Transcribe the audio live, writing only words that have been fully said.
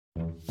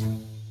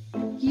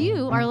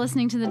You are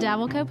listening to the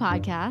Dabbleco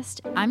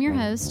podcast. I'm your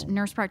host,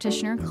 nurse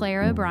practitioner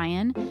Claire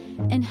O'Brien.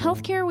 In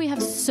healthcare, we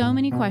have so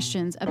many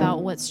questions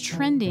about what's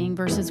trending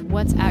versus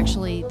what's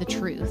actually the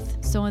truth.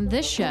 So in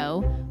this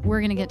show, we're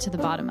going to get to the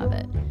bottom of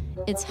it.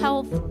 It's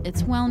health,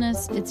 it's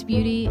wellness, it's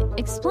beauty,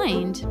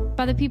 explained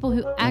by the people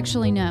who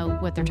actually know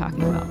what they're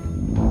talking about.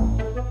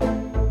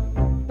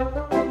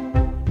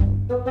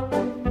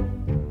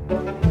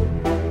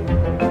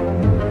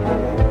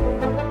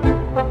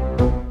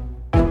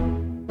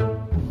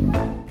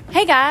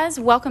 Hey guys,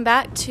 welcome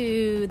back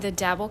to the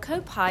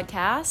Dabbleco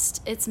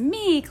podcast. It's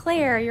me,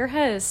 Claire, your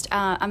host.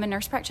 I'm a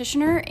nurse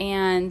practitioner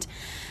and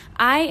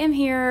I am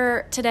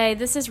here today.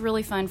 This is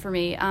really fun for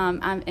me.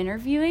 I'm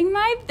interviewing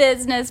my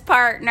business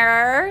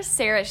partner,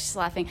 Sarah. She's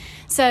laughing.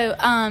 So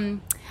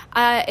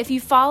if you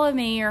follow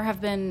me or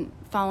have been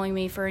following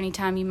me for any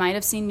time, you might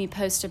have seen me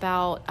post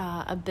about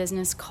a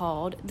business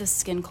called The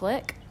Skin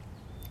Click,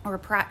 or a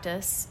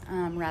practice,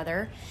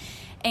 rather.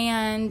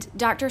 And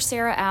Dr.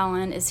 Sarah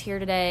Allen is here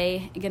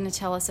today going to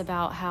tell us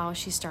about how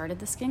she started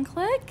the Skin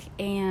Click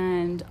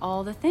and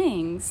all the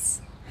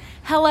things.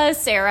 Hello,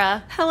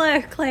 Sarah. Hello,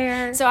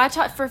 Claire. So I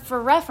talk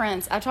for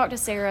reference, I talk to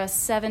Sarah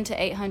 700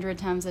 to 800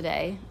 times a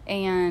day.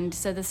 And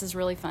so this is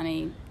really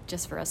funny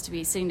just for us to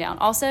be sitting down.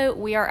 Also,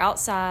 we are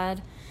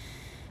outside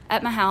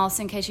at my house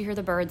in case you hear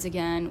the birds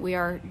again. We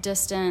are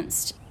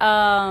distanced.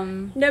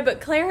 No, but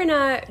Claire and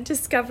I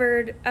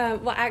discovered,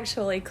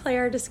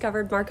 Claire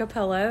discovered Marco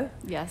Polo.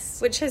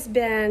 Yes. Which has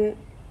been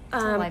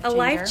a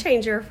life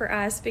changer for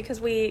us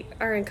because we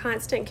are in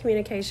constant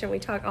communication. We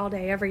talk all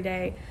day, every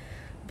day.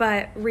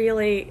 But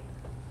really,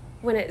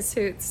 when it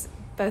suits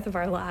both of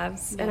our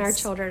lives, yes, and our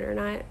children are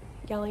not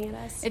yelling at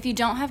us. If you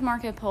don't have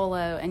Marco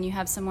Polo and you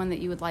have someone that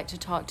you would like to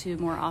talk to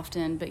more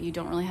often, but you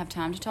don't really have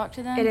time to talk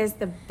to them, it is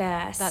the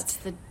best. That's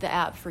the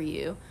app for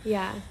you.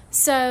 Yeah.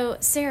 So,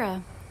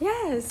 Sarah.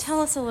 Yes. Tell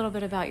us a little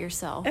bit about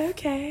yourself.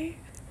 Okay.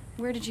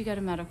 Where did you go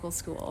to medical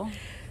school?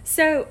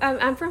 So,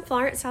 I'm from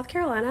Florence, South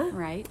Carolina.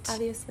 Right.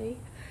 Obviously.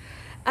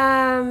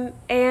 After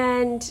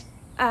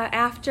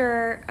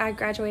I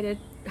graduated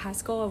high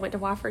school, I went to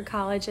Wofford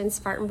College in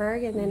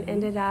Spartanburg and then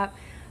ended up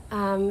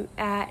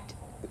at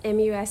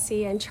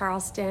MUSC in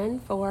Charleston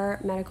for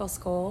medical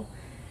school.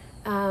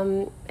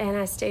 And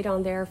I stayed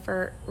on there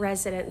for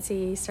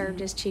residency,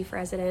 served as chief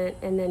resident,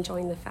 and then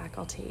joined the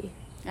faculty.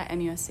 At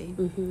MUSC?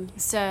 Mm-hmm.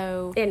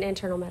 So in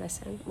internal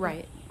medicine.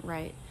 Right.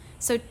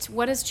 So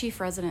what does chief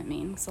resident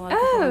mean? So a lot of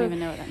people don't even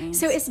know what that means.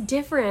 So it's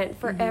different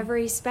for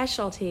every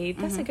specialty.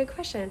 That's a good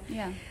question.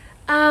 Yeah.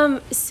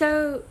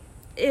 So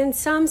in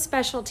some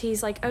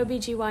specialties like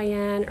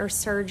OBGYN or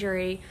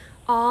surgery,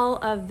 all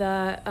of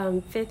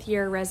the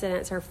fifth-year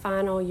residents or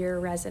final-year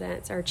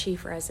residents are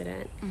chief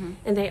resident,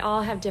 and they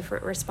all have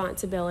different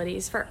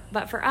responsibilities.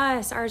 But for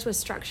us, ours was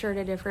structured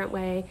a different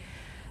way,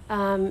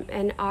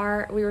 and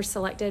we were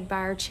selected by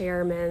our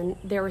chairman.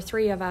 There were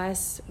 3 of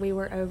us. We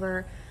were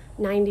over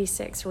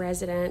 96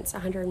 residents,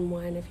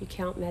 101 if you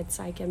count med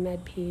psych and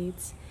med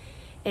peds.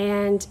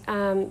 And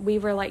we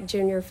were like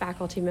junior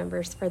faculty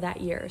members for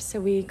that year. So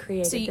we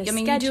created the schedule.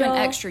 You do an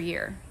extra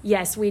year.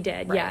 Yes, we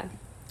did, right. Yeah.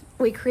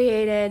 We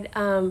created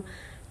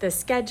the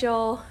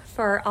schedule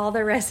for all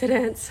the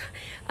residents,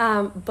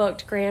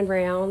 booked grand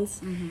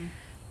rounds,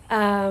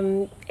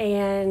 and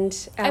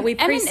we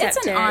precepted.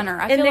 It's an honor.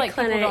 I feel like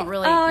clinic. People don't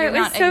really, you're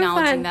not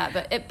acknowledging that.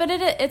 But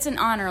it's an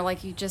honor,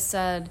 like you just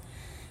said.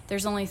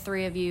 There's only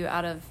 3 of you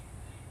out of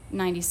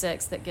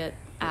 96 that get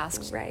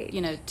asked, right,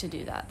 to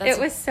do that. It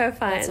was so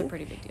fun. That's a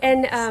pretty big deal.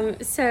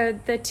 And so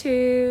the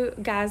 2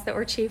 guys that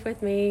were chief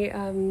with me,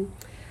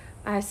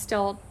 I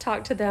still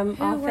talk to them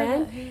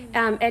often.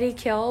 Eddie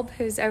Kilb,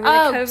 who's over the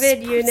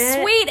COVID unit.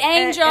 Sweet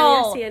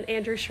angel. And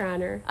Andrew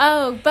Schreiner.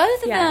 Oh,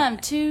 both of them.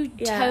 2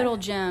 total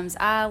gems.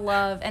 I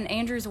love, and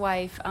Andrew's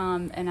wife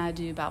and I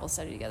do Bible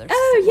study together.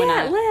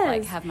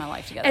 Liz. Have my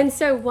life together. And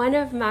so one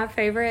of my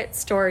favorite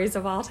stories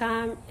of all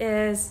time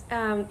is,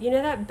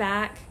 that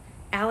back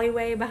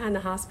alleyway behind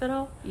the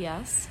hospital?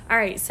 Yes. All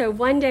right, so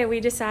one day we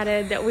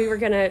decided that we were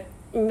going to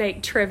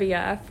make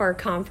trivia for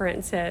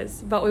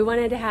conferences, but we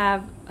wanted to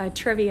have a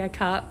trivia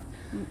cup.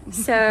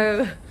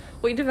 So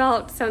we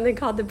developed something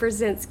called the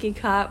Brzezinski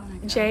Cup.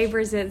 Jay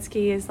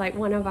Brzezinski is like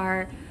one of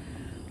our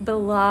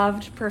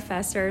beloved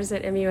professors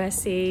at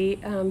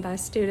MUSC by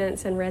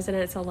students and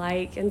residents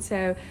alike. And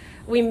so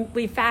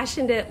we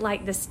fashioned it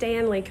like the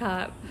Stanley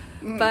Cup.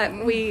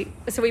 But we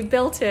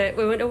built it.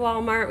 We went to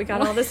Walmart. We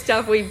got all the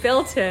stuff. We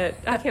built it.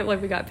 I can't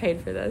believe we got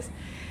paid for this.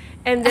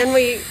 And then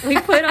we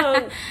put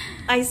on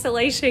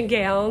isolation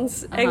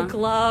gowns and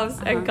gloves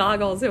and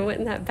goggles and went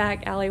in that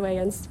back alleyway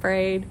and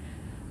sprayed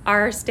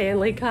our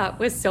Stanley Cup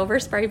with silver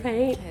spray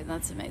paint. Okay,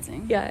 that's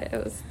amazing. Yeah,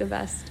 it was the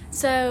best.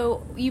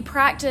 So you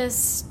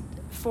practiced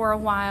for a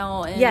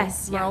while in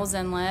Murrells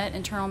Inlet,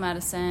 internal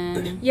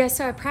medicine.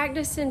 So I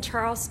practiced in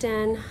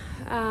Charleston,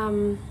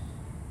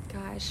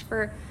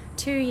 for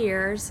 2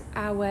 years.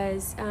 I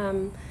was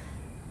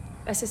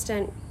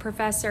assistant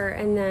professor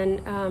and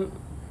then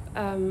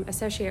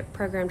associate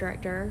program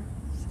director.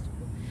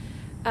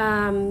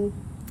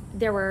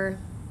 There were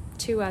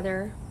 2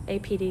 other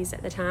APDs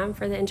at the time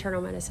for the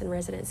internal medicine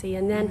residency.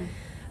 And then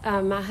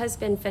my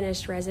husband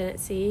finished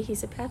residency.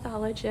 He's a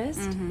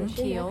pathologist.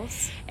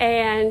 Keels.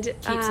 And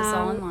keeps us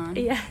all in line.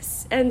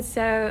 Yes. And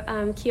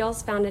so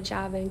Keels found a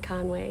job in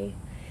Conway,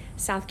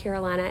 South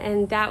Carolina.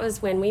 And that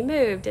was when we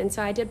moved. And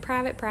so I did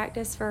private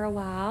practice for a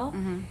while.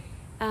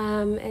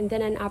 And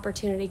then an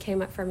opportunity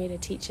came up for me to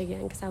teach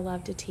again because I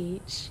love to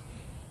teach.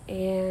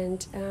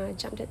 And I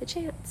jumped at the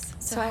chance.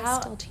 So I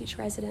still teach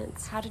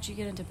residents. How did you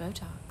get into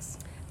Botox?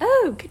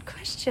 Oh, good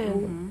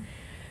question.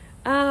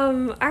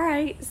 All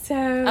right. So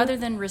other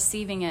than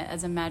receiving it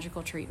as a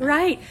magical treatment.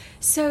 Right.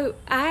 So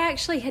I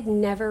actually had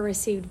never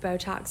received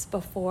Botox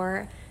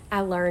before I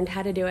learned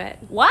how to do it.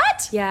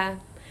 What? Yeah.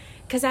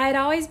 Because I had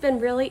always been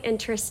really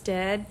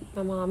interested.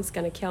 My mom's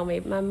going to kill me.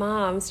 My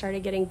mom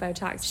started getting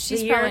Botox.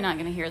 She's probably not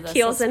going to hear this.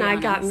 Keels and I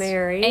got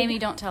married. Amy,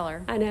 don't tell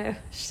her. I know.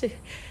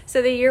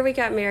 So the year we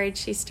got married,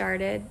 she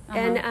started.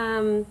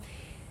 And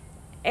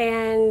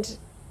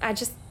I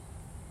just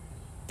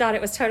thought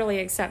it was totally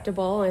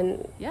acceptable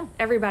and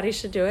everybody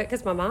should do it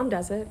because my mom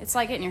does it. It's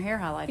like getting your hair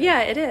highlighted.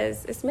 Yeah, it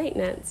is. It's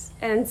maintenance.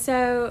 And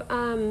so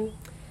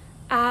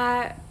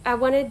I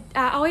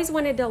always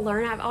wanted to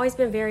learn. I've always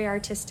been very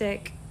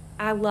artistic.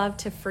 I love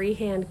to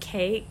freehand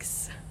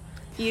cakes.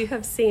 You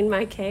have seen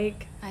my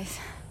cake.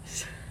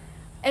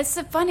 It's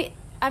so funny.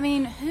 I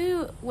mean,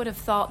 who would have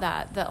thought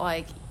that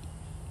like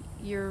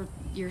your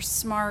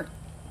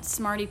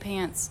smarty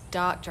pants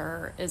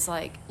doctor is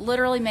like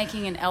literally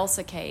making an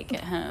Elsa cake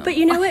at home. But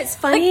you know what's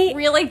funny? Like,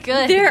 really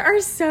good. There are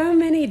so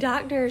many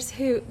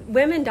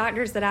women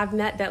doctors that I've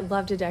met that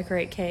love to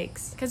decorate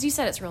cakes. Because you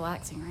said it's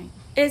relaxing, right?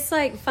 It's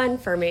like fun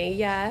for me,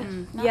 yeah.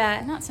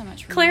 Not so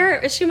much for Claire,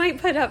 me. she might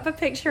put up a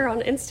picture on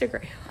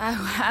Instagram.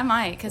 I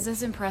might, because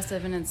it's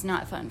impressive and it's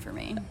not fun for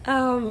me.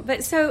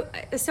 But so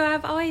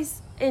I've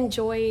always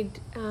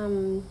enjoyed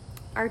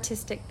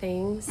artistic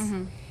things.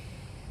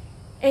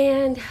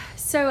 And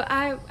so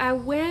I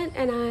went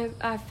and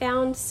I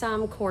found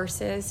some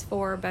courses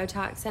for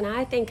Botox, and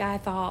I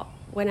thought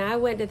when I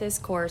went to this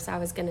course I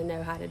was going to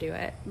know how to do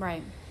it.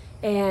 Right.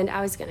 And I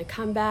was going to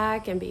come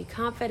back and be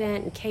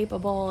confident and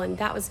capable, and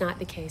that was not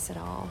the case at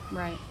all.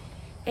 Right.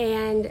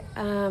 And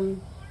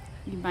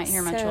you might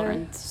hear my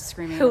children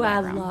screaming. Who I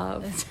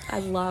love. I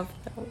love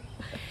them.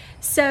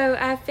 So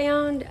I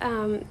found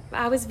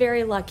I was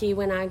very lucky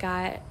when I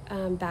got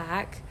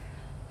back.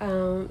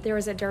 There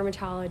was a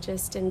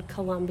dermatologist in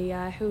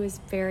Columbia who was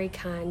very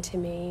kind to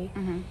me,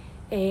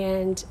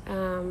 and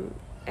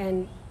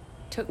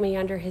took me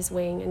under his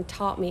wing and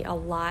taught me a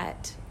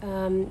lot.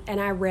 And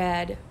I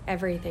read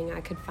everything I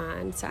could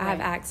find. So I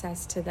have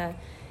access to the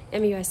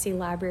MUSC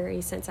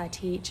library since I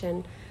teach,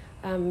 and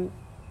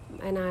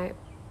I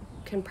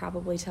can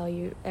probably tell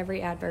you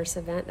every adverse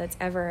event that's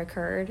ever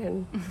occurred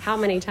and how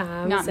many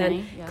times. Not many,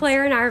 and yes.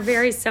 Claire and I are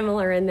very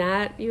similar in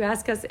that. You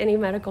ask us any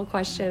medical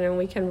question and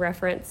we can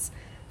reference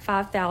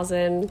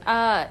 5,000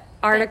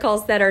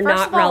 articles that are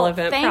not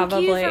relevant,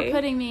 probably. Thank you for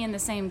putting me in the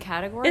same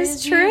category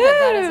as true. you, but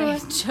that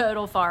is a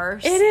total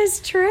farce. It is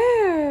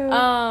true.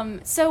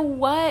 So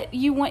what,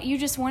 you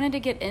just wanted to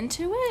get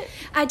into it?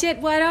 I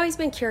did. Well, I'd always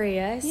been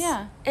curious.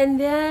 Yeah. And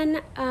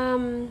then...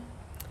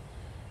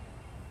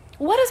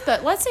 what is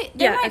let's say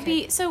there might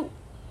be, so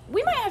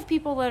we might have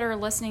people that are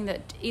listening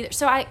that either,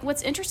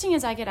 what's interesting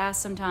is I get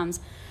asked sometimes,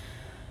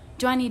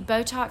 do I need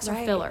Botox or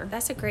filler?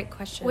 That's a great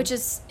question.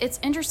 It's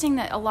interesting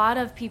that a lot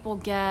of people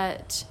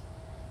get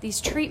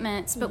these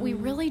treatments, but we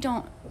really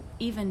don't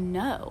even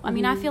know. I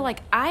mean, I feel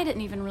like I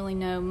didn't even really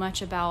know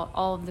much about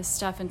all of this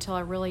stuff until I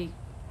really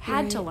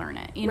had to learn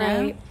it, you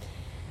know?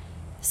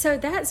 So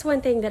that's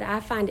one thing that I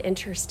find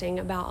interesting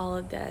about all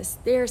of this.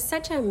 There's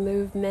such a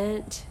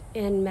movement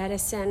in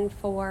medicine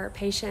for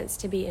patients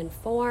to be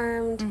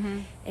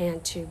informed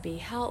and to be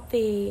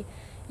healthy,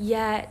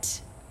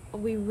 yet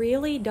we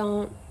really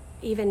don't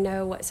even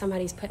know what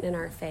somebody's putting in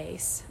our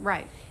face.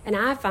 Right. And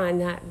I find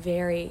that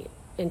very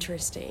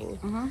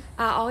interesting.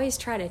 I always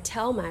try to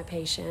tell my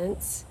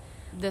patients,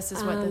 this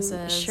is what this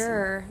is.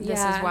 Sure. This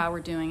is why we're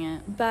doing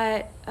it.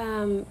 But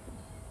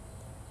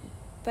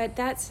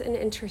that's an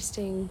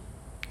interesting...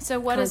 So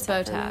what is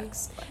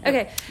Botox?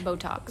 Okay.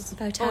 Botox.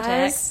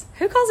 Botox.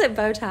 Who calls it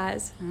bow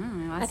ties? I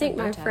don't know. I think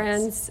my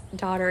friend's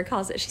daughter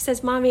calls it. She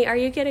says, "Mommy, are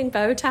you getting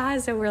bow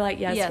ties?" And we're like,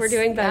 yes. We're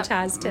doing bow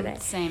ties today.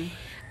 Same.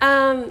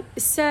 Botox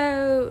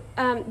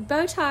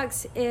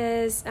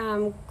is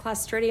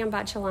Clostridium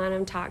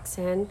botulinum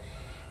toxin.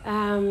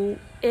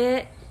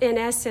 It, in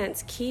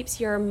essence, keeps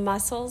your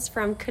muscles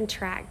from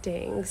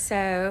contracting.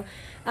 So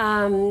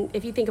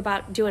if you think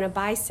about doing a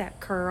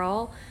bicep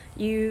curl,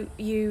 you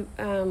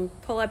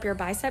pull up your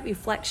bicep, you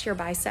flex your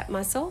bicep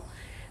muscle,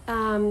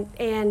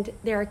 and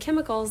there are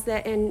chemicals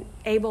that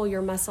enable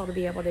your muscle to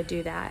be able to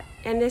do that.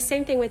 And the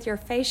same thing with your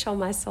facial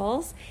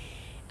muscles,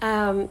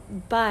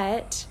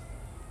 but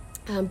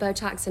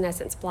Botox, in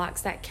essence,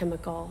 blocks that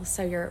chemical,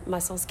 so your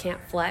muscles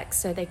can't flex,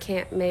 so they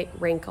can't make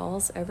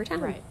wrinkles over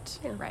time. Right,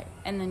 right.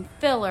 And then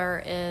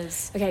filler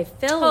is filler,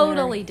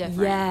 totally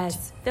different.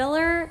 Yes,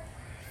 filler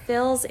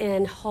fills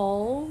in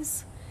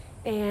holes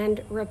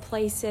and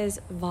replaces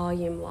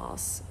volume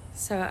loss.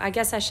 So I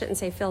guess I shouldn't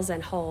say fills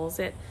in holes.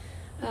 It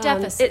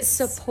Deficits.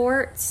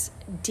 supports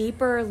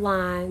deeper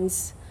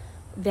lines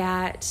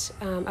that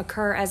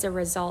occur as a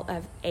result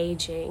of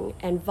aging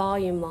and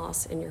volume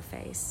loss in your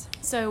face.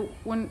 So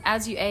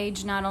as you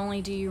age, not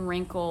only do you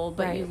wrinkle,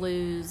 but you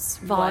lose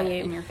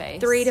volume in your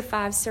face. 3 to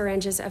 5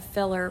 syringes of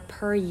filler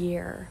per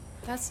year.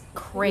 That's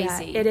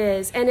crazy. Yeah, it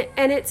is, and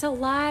it's a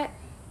lot.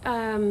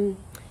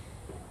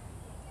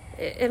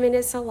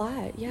 It's a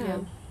lot. Yeah.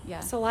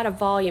 It's a lot of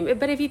volume.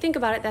 But if you think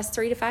about it, that's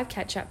 3 to 5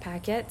 ketchup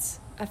packets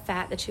of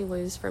fat that you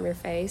lose from your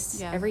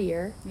face every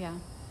year. Yeah.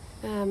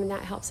 And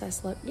that helps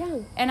us look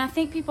young. And I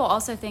think people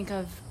also think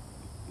of,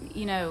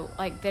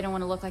 like they don't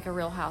want to look like a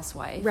real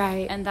housewife.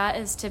 Right. And that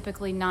is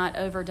typically not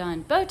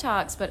overdone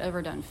Botox, but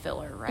overdone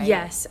filler, right?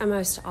 Yes,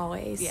 almost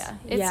always. Yeah.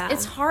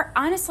 It's hard.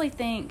 I honestly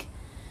think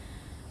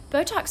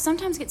Botox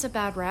sometimes gets a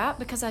bad rap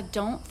because I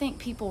don't think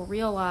people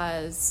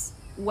realize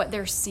what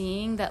they're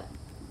seeing, that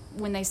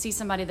when they see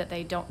somebody that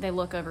they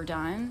look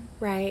overdone.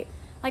 Right.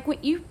 Like when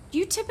you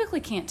typically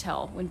can't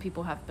tell when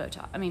people have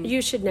Botox. I mean,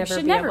 you should never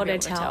be able to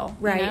tell.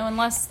 Right.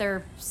 Unless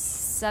they're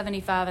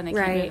 75 and they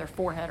can't move their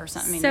forehead or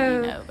something.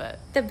 So but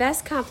the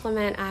best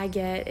compliment I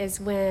get is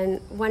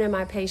when one of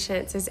my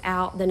patients is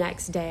out the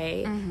next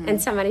day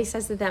and somebody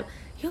says to them,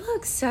 "You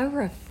look so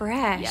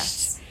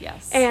refreshed."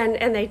 Yes.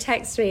 And they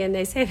text me and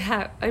they say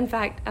that. In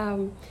fact,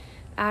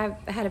 I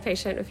had a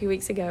patient a few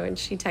weeks ago and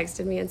she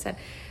texted me and said,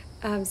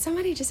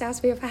 somebody just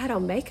asked me if I had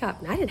on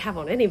makeup, and I didn't have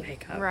on any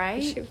makeup.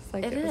 Right. She was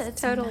like, it was it's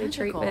totally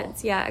magical.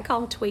 Treatments. Yeah, I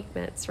call them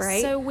tweakments,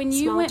 right? So when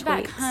you went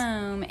back tweaks.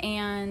 home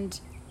and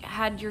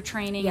had your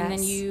training and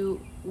then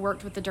you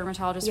worked with the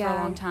dermatologist for a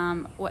long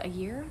time, what, a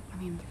year? I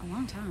mean, a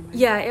long time. Right?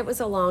 Yeah, it was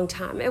a long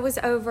time. It was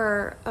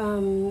over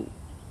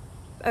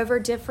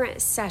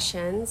different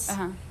sessions.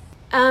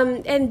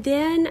 And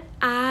then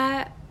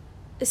I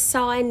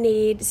saw a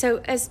need.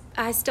 So as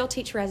I still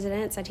teach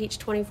residents, I teach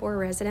 24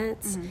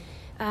 residents.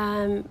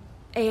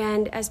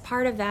 And as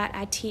part of that,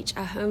 I teach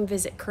a home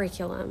visit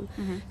curriculum.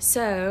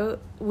 So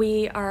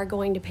we are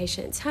going to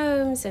patients'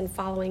 homes and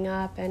following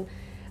up. And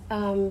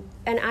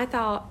I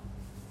thought,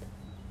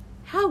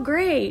 how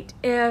great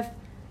if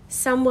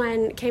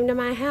someone came to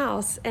my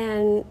house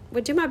and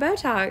would do my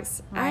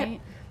Botox. Right.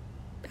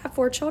 I have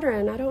 4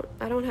 children.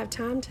 I don't have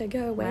time to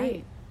go away.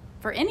 Right.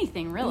 For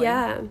anything, really.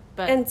 Yeah.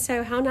 But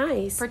so how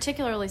nice.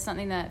 particularly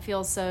something that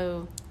feels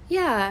so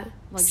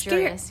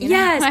luxurious.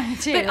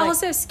 Yes, too, but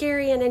also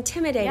scary and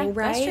intimidating,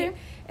 right? That's true.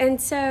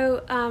 And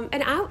so,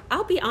 and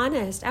I'll be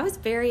honest, I was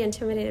very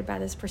intimidated by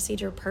this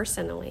procedure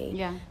personally.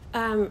 Yeah.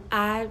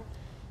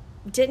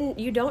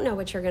 You don't know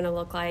what you're going to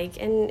look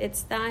like, and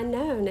it's the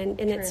unknown, and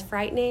it's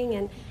frightening,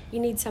 and you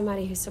need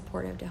somebody who's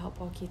supportive to help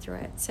walk you through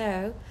it.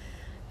 So,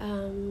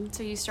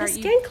 you start.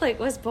 The Skin Click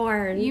was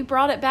born. You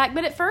brought it back,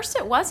 but at first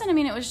it wasn't. I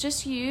mean, it was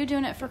just you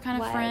doing it for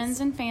kind of friends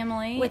and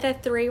family with a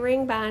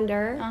 3-ring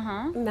binder,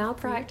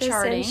 malpractice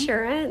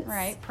insurance,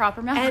 right?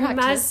 Proper malpractice, and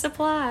my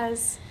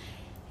supplies.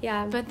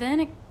 Yeah, but then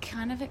it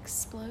kind of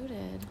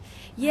exploded.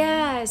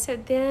 Yeah, so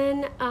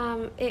then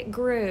it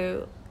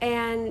grew,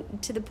 and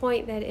to the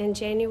point that in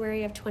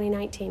January of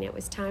 2019, it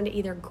was time to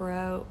either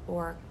grow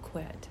or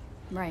quit.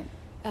 Right.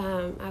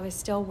 I was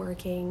still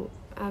working.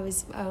 I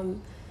was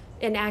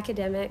in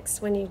academics.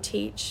 When you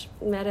teach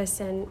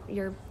medicine,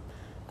 you're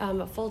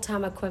a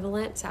full-time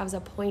equivalent. So I was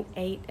a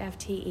 0.8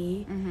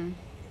 FTE.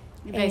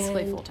 You're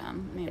basically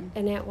full-time. I mean.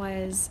 And it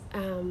was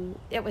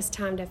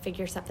time to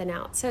figure something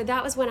out. So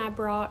that was when I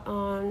brought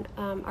on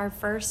our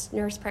first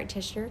nurse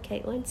practitioner,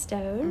 Caitlin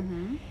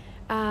Stone.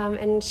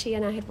 And she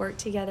and I had worked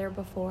together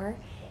before.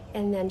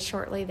 And then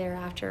shortly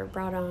thereafter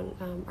brought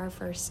on our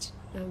first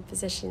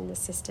physician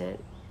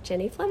assistant,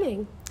 Jenny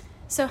Fleming.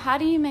 So how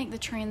do you make the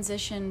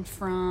transition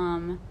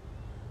from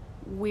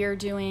we're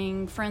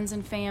doing friends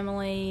and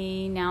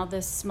family, now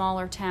this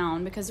smaller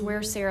town, because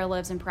where Sarah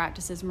lives and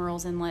practices,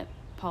 Murrells Inlet,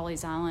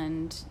 Pawleys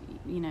Island,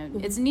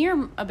 it's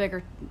near a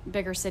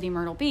bigger city,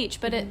 Myrtle Beach,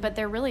 but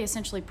they're really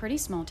essentially pretty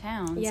small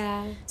towns.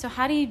 Yeah. So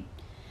how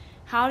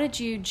did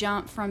you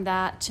jump from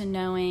that to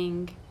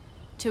knowing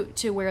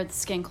to where the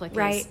Skin Click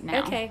is now?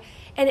 Okay.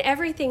 And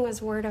everything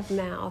was word of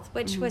mouth,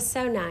 which was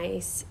so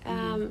nice.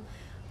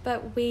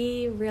 But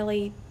we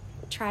really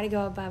try to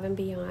go above and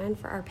beyond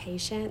for our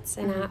patients.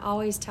 And I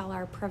always tell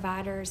our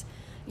providers,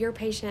 your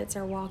patients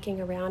are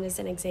walking around as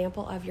an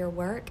example of your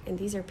work, and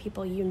these are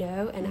people you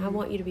know, and I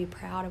want you to be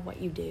proud of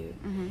what you do,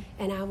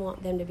 and I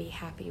want them to be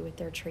happy with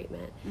their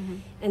treatment.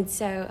 And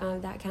so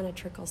that kind of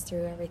trickles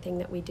through everything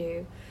that we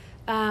do.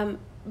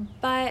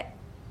 But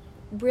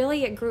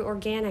really it grew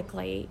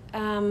organically,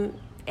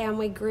 and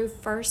we grew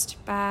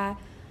first by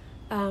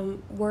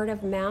word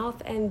of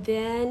mouth, and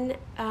then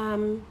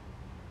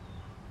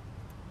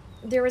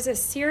there was a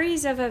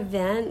series of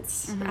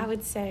events, I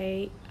would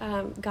say,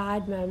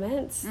 God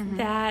moments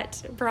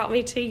that brought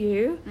me to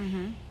you.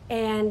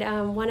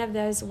 And one of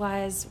those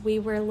was we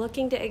were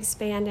looking to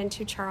expand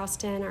into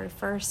Charleston, our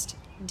first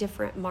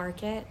different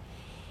market.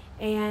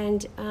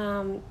 And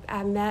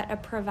I met a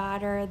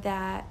provider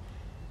that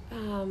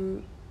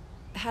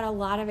had a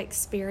lot of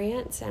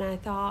experience, and I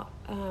thought,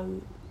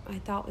 I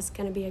thought was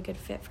going to be a good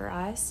fit for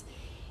us.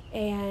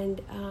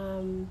 And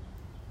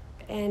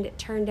it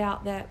turned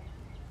out that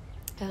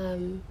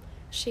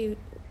she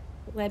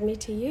led me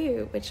to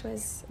you, which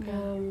was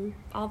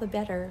all the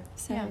better.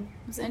 So yeah,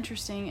 it was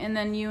interesting. And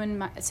then you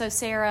and so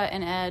Sarah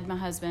and Ed, my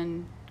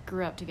husband,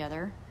 grew up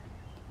together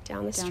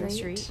down the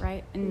street,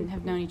 right? And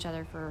have known each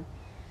other for...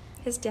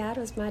 His dad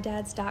was my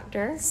dad's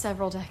doctor.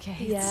 Several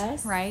decades.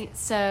 Yes. Right?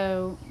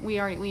 So we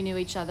knew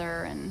each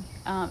other. And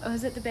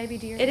is it the baby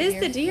deer? It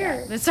is the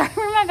deer. Yeah. Sorry,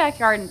 we're in my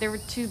backyard, and there were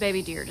 2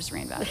 baby deer just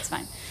ran by. It's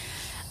fine.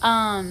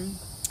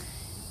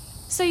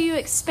 So you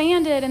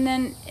expanded, and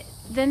then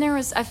there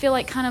was, I feel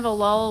like, kind of a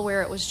lull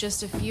where it was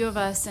just a few of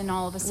us, and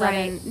all of a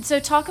sudden. Right. So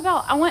talk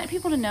about, I want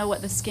people to know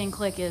what the Skin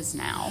Click is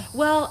now.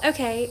 Well,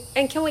 okay.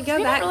 And can we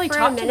go back really for a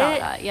talked minute? about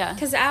that, yeah.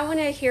 Because I want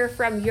to hear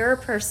from your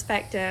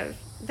perspective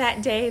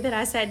that day that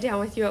I sat down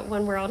with you at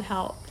One World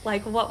Health.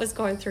 Like, what was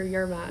going through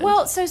your mind?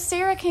 Well, so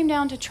Sarah came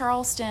down to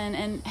Charleston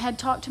and had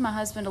talked to my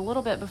husband a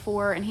little bit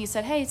before, and he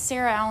said, hey,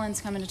 Sarah Allen's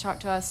coming to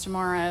talk to us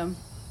tomorrow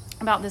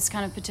about this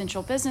kind of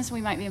potential business we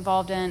might be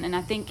involved in. And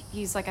I think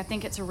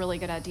it's a really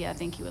good idea. I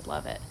think you would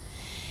love it.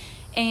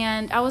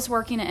 And I was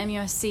working at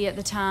MUSC at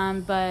the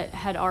time, but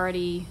had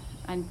already,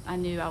 I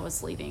knew I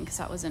was leaving because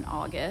that was in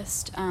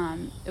August.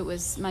 It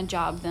was, my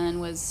job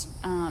then was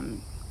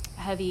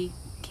heavy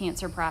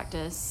cancer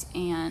practice,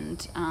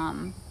 and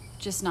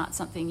just not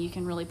something you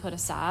can really put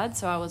aside.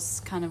 So I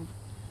was kind of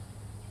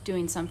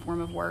doing some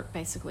form of work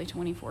basically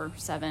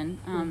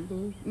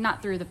 24/7,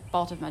 not through the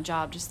fault of my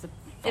job, just the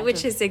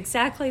which is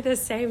exactly the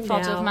same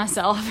fault now. of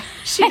myself.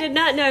 She did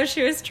not know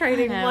she was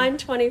trading one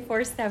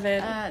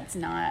 24/7 it's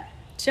not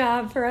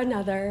job for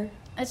another.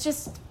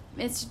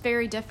 It's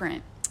very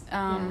different.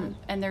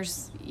 And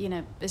there's,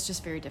 it's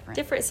just very different.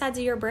 Different sides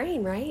of your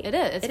brain, right? It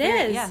is.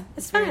 Yeah,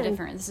 it's fun. very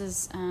different. This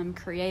is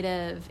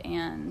creative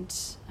and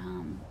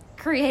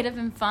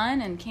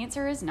fun, and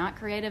cancer is not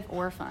creative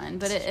or fun,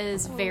 but it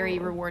is very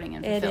rewarding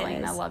and fulfilling.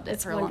 And I loved it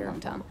for a long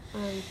time.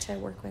 To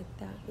work with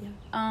that, yeah.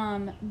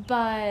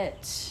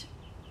 But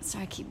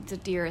sorry, the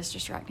deer is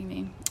distracting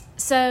me.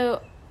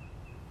 So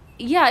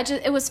yeah,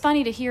 it was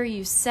funny to hear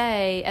you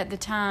say at the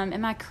time,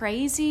 am I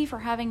crazy for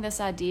having this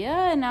idea?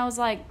 And I was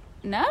like,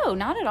 no,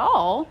 not at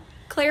all.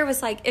 Claire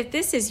was like, if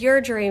this is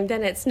your dream,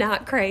 then it's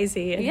not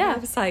crazy. And I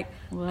was like,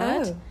 what?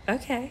 Oh,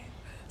 okay.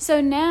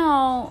 So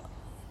now,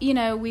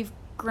 we've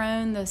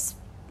grown this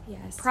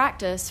Yes.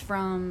 practice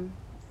from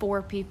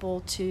 4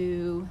 people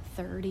to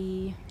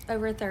 30.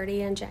 Over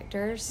 30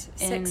 injectors,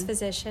 6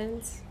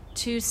 physicians.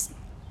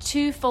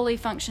 2 fully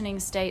functioning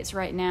states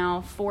right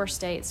now, 4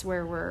 states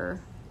where we're...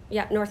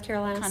 Yeah, North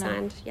Carolina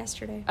signed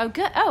yesterday. Oh,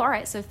 good. Oh, all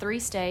right. So 3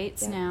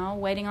 states now,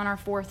 waiting on our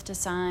 4th to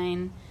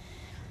sign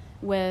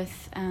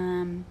with...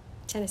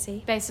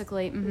 Tennessee.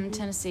 Basically,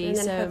 Tennessee. And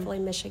then hopefully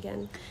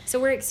Michigan. So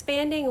we're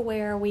expanding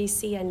where we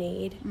see a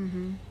need,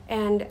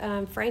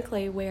 and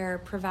frankly, where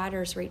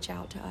providers reach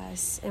out to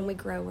us, and we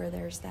grow where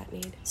there's that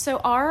need. So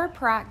our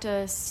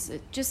practice,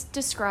 just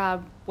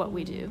describe what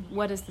we do.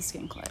 What is the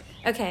Skin Click?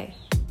 Okay.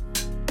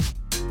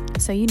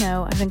 So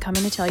I've been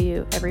coming to tell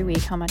you every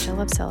week how much I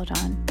love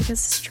Celadon,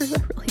 because it's true,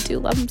 I really do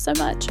love them so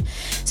much.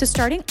 So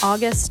starting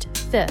August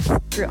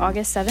 5th through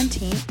August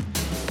 17th,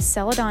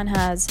 Celadon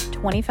has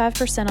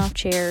 25% off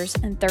chairs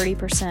and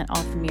 30%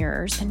 off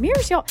mirrors. And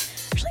mirrors, y'all,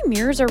 actually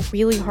mirrors are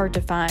really hard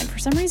to find. For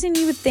some reason,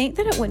 you would think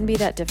that it wouldn't be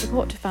that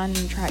difficult to find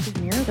an attractive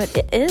mirror, but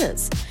it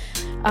is.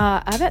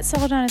 I bet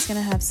Celadon is going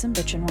to have some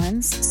bitchin'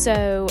 ones.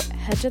 So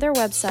head to their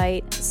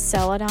website,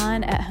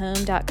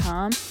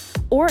 celadonathome.com.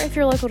 Or if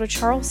you're local to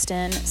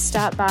Charleston,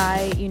 stop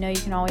by. You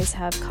can always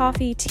have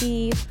coffee,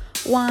 tea,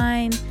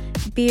 wine,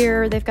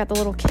 beer. They've got the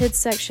little kids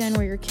section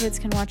where your kids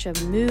can watch a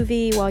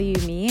movie while you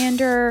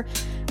meander.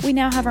 We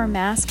now have our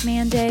mask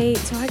mandate,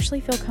 so I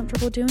actually feel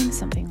comfortable doing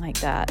something like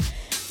that.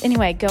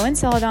 Anyway, go in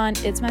Celadon.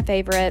 It's my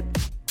favorite.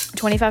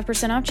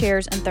 25% off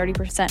chairs and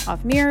 30%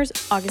 off mirrors,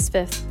 August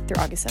 5th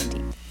through August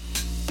 17th.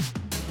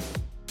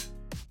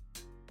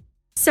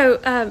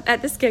 So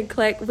at the Skin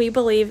Click, we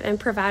believe in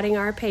providing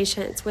our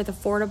patients with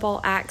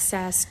affordable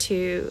access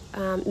to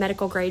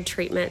medical grade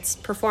treatments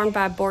performed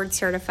by board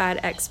certified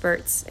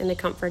experts in the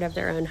comfort of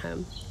their own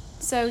home.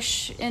 So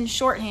in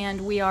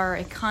shorthand, we are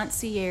a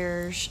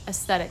concierge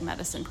aesthetic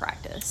medicine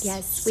practice.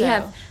 Yes, we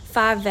have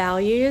 5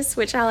 values,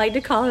 which I like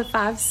to call the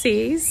 5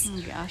 C's. Oh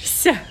gosh.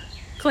 So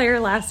Claire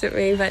laughs at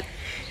me, but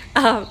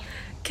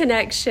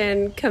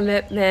connection,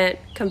 commitment,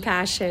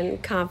 compassion,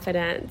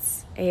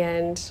 confidence,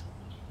 and...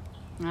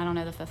 I don't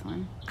know the 5th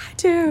one. I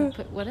do.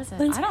 What is it?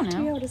 Lindsay, I don't know. To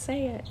be able to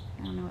say it.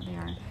 I don't know what they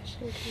are.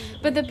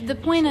 But the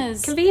point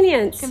is...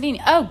 Convenience.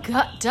 Oh,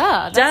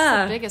 duh.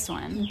 That's the biggest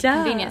one.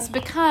 Convenience.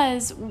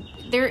 Because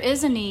there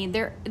is a need.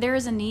 There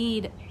is a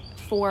need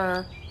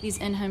for these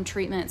in-home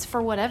treatments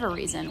for whatever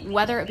reason,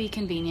 whether it be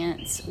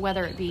convenience,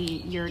 whether it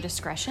be your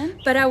discretion.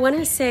 But I want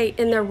to say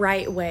in the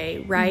right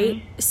way, right?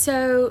 Mm-hmm.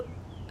 So...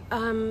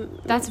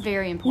 that's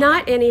very important.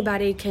 Not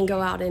anybody can go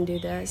out and do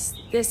this.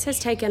 This has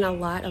taken a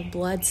lot of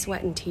blood,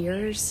 sweat, and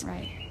tears.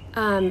 Right.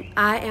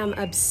 I am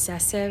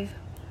obsessive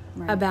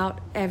about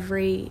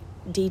every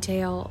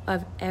detail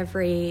of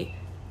every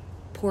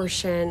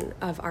portion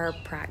of our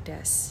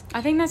practice.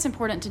 I think that's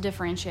important to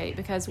differentiate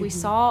because we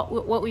saw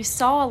what we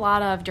saw a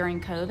lot of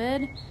during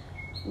COVID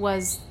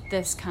was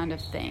this kind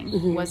of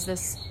thing, was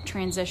this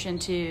transition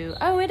to,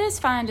 oh, it is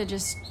fine to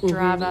just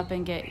drive up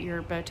and get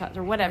your Botox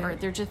or whatever.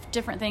 Right. They're just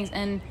different things.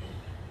 And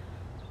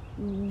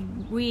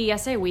I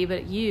say we,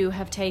 but you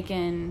have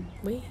taken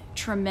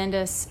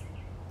tremendous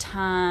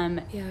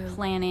time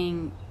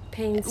planning.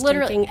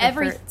 Literally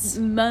every efforts.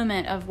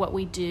 moment of what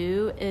we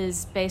do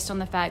is based on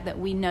the fact that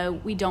we know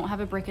we don't have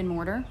a brick and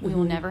mortar. We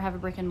will never have a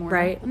brick and mortar.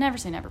 Right. We'll never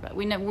say never, but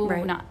we know we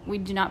will not. We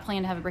do not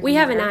plan to have a brick. We and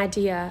have mortar. an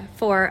idea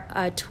for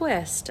a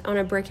twist on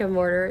a brick and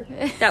mortar.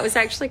 That was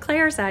actually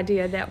Claire's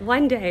idea that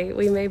one day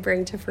we may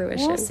bring to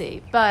fruition. We'll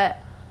see, but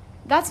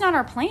that's not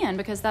our plan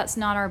because that's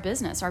not our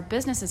business. Our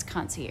business is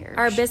concierge.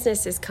 Our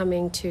business is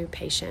coming to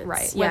patients,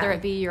 right? Whether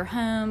it be your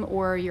home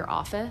or your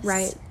office,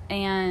 right?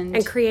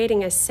 And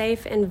creating a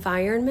safe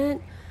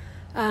environment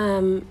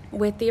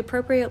with the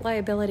appropriate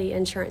liability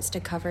insurance to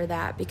cover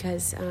that,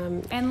 because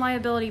and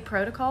liability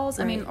protocols.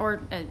 Right. I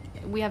mean,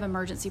 we have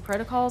emergency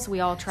protocols. We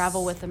all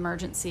travel with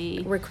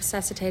emergency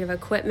resuscitative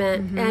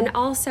equipment, and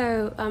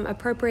also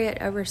appropriate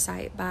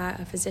oversight by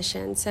a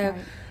physician. So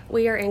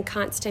we are in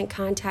constant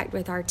contact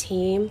with our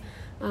team,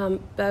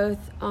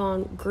 both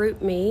on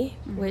GroupMe,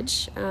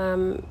 which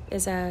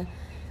is a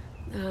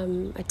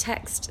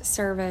text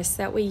service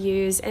that we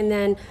use, and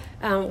then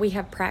we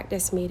have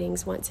practice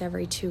meetings once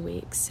every 2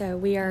 weeks. So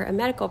we are a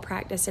medical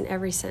practice in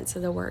every sense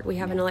of the word. We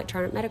have an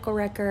electronic medical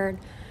record,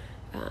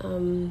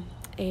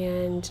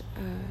 and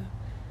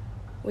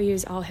we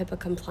use all HIPAA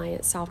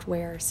compliant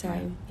software. So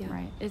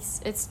right.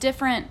 It's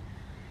different.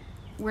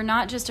 We're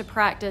not just a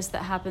practice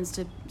that happens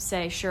to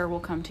say, sure, we'll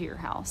come to your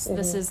house.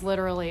 This is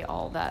literally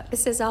all that.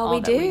 This is all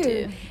we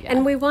do. Yeah.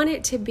 And we want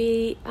it to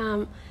be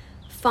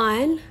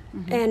fun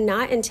and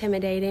not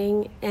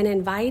intimidating and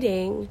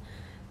inviting,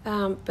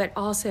 but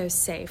also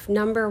safe.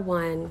 Number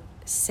one,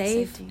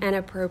 safe Safety. and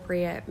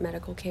appropriate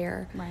medical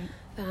care. Right.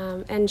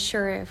 And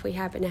sure, if we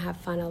happen to have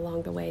fun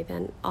along the way,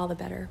 then all the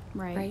better.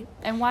 Right.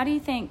 And why do you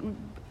think?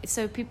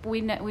 So people,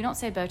 we don't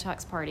say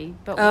Botox party,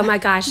 but oh my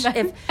gosh,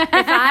 if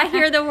I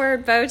hear the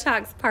word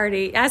Botox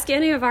party, ask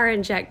any of our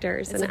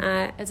injectors,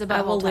 I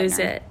will lose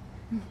it.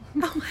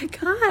 Oh my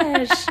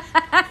gosh,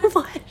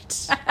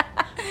 what?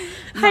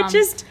 Mom,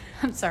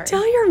 I'm sorry.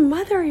 Tell your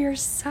mother you're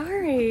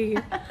sorry.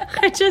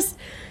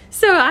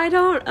 I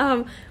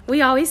don't,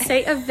 we always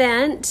say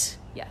event.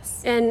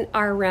 Yes. In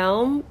our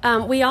realm.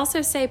 We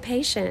also say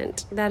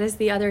patient. That is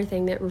the other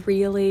thing that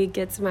really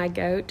gets my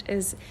goat,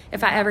 is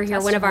if I ever hear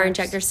one of our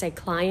injectors say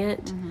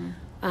client,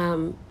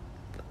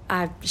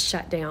 I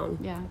shut down.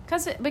 Yeah.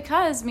 Because,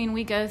 I mean,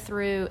 we go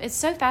through, it's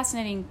so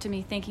fascinating to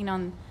me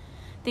thinking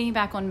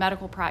back on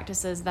medical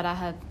practices that I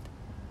have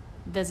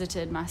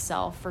visited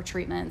myself for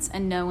treatments,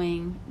 and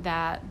knowing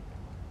that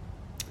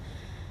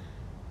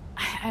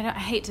I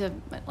hate to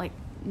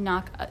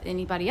knock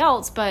anybody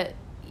else, but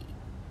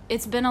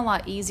it's been a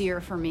lot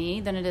easier for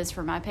me than it is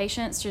for my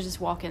patients to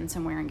just walk in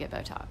somewhere and get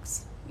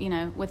Botox,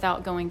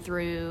 without going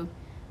through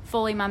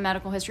fully my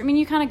medical history. I mean,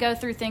 you kind of go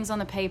through things on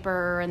the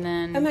paper and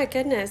then... Oh my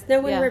goodness.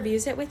 No one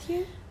reviews it with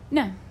you?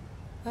 No.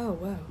 Oh,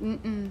 whoa.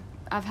 Mm-mm.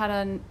 I've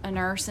had a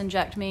nurse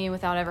inject me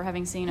without ever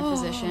having seen a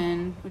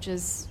physician, which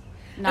is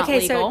not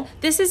legal. So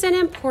this is an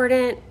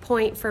important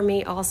point for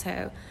me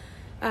also.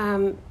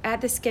 At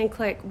the Skin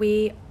Click,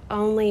 we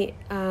only...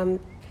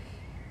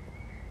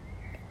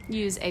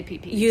 use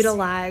APPs.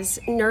 Utilize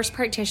nurse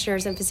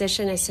practitioners and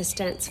physician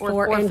assistants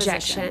for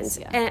injections,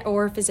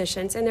 or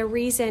physicians. And the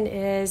reason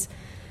is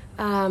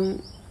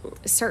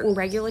certain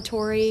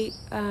regulatory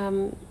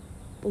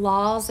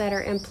laws that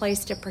are in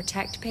place to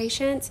protect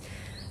patients.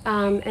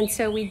 And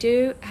so we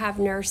do have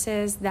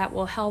nurses that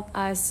will help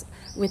us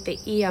with the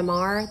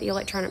EMR, the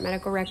electronic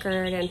medical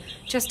record, and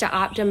just to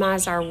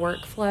optimize our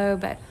workflow,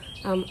 but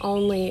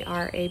only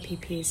our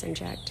APPs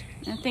inject.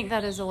 I think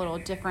that is a little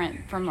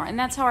different from and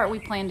that's how we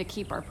plan to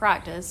keep our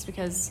practice,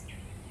 because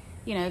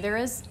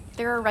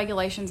there are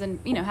regulations, and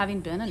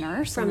having been a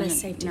nurse from and a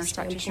safety nurse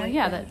practitioner,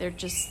 that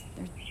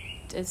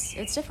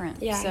it's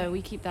different. Yeah. So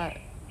we keep that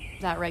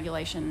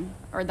regulation,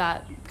 or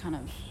that kind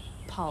of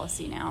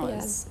policy now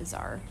is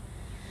our.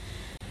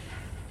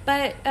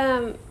 But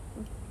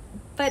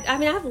I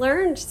mean, I've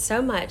learned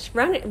so much.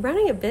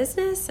 Running a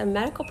business, a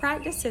medical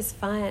practice, is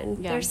fun.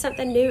 Yeah. There's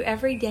something new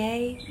every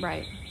day.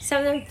 Right.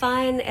 Something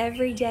fun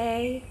every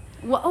day.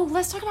 Well,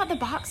 let's talk about the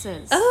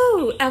boxes.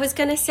 Oh, I was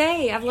going to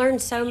say, I've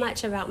learned so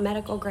much about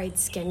medical grade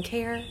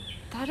skincare.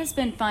 That has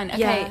been fun.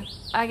 Okay,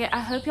 Yeah. I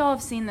hope y'all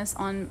have seen this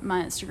on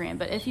my Instagram,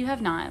 but if you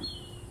have not,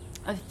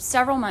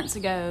 several months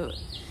ago,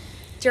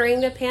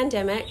 During the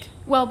pandemic.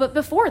 well, but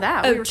before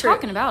that, we were true.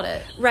 talking about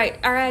it. Right.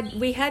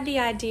 We had the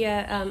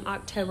idea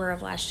October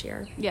of last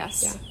year.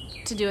 Yes,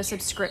 to do a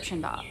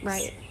subscription box.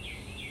 Right.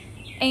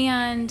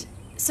 And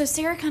so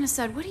Sarah kind of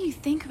said, what do you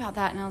think about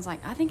that? And I was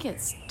like, I think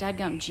it's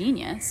dadgum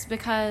genius,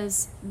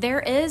 because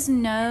there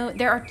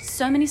are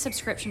so many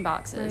subscription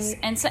boxes. Right.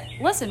 And so,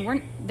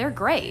 listen, they're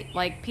great.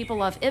 Like, people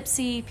love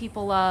Ipsy,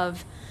 people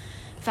love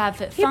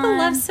FabFitFun. People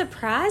love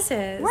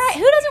surprises. Right.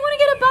 Who doesn't want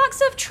to get a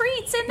box of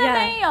treats in the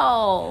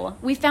mail.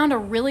 We found a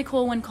really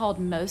cool one called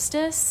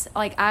Mostess.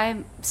 Like, I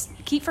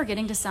keep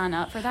forgetting to sign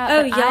up for that.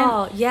 Oh,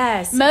 y'all,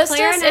 yes.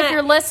 Mostess, if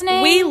you're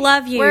listening, we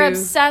love you. We're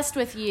obsessed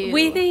with you.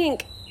 We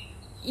think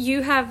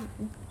you have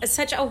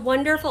such a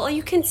wonderful,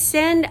 you can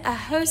send a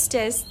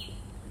hostess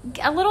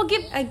a little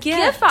gift.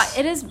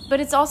 It is, but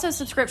it's also a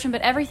subscription,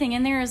 but everything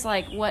in there is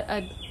like what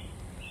a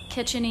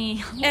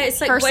kitchen-y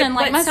it's like person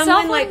what myself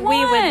someone would like want.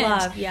 We would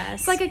love. Yes,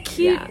 it's like a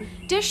cute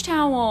dish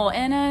towel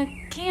and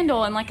a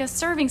candle and like a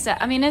serving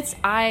set. I mean,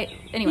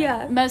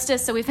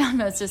 Mostess. So we found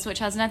Mostess, which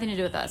has nothing to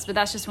do with us, but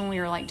that's just when we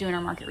were like doing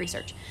our market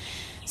research.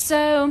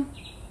 So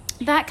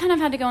that kind of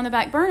had to go on the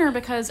back burner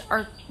because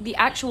the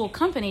actual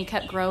company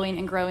kept growing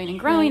and growing and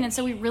growing, and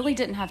so we really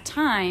didn't have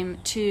time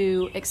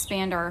to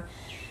expand our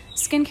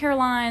skincare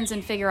lines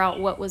and figure out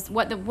what was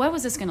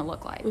this going to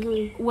look like.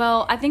 Mm-hmm.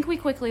 Well, I think we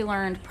quickly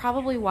learned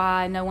probably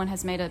why no one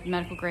has made a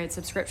medical grade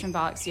subscription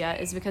box yet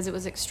is because it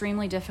was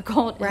extremely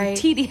difficult and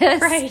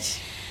tedious.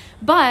 Right.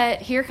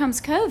 But here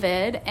comes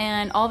COVID,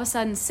 and all of a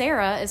sudden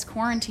Sarah is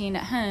quarantined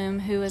at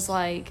home, who is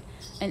like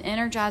an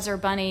Energizer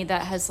bunny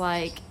that has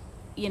like,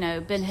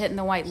 been hitting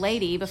the white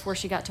lady before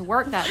she got to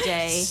work that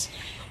day.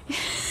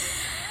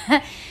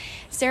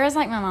 Sarah's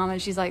like my mom,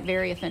 and she's like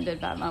very offended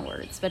by my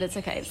words, but it's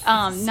okay.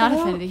 Not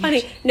offended.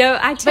 Funny. No,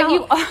 I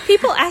tell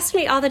people ask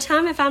me all the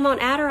time if I'm on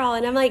Adderall,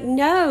 and I'm like,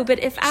 no. But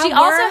if she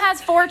also has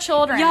 4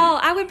 children, y'all,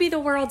 I would be the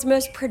world's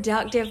most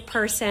productive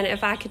person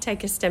if I could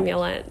take a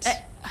stimulant.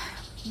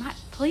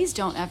 Please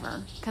don't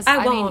ever, because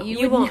I won't.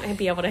 You won't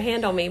be able to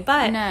handle me.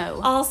 But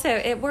no. Also,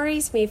 it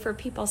worries me for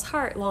people's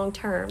heart long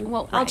term.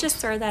 Well, I'll just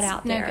throw that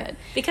out there. No good.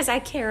 Because I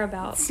care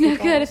about. It's people.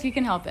 no good if you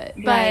can help it.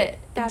 But right.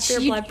 That's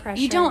your blood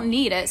pressure. You don't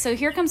need it. So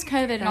here comes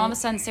COVID, and all of a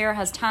sudden Sarah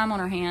has time on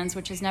her hands,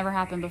 which has never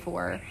happened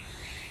before.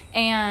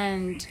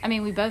 And I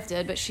mean, we both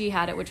did, but she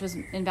had it, which was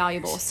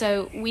invaluable.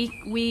 So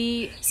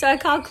So I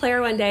called Claire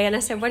one day and I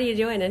said, "What are you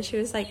doing?" And she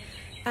was like,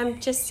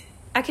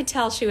 I could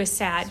tell she was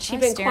sad.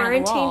 She'd been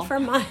quarantined for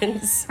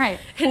months. Right.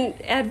 And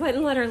Ed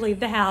wouldn't let her leave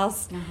the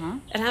house. Uh-huh.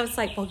 And I was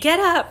like, well, get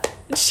up.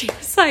 And she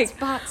was like,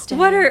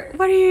 what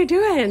are you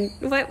doing?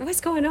 What's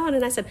going on?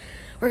 And I said,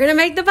 we're going to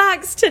make the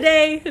box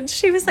today. And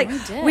she was like,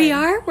 we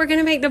are? We're going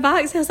to make the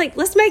box? And I was like,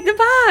 let's make the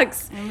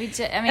box. And we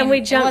did. I mean, and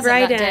we jumped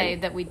right in. Day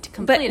that we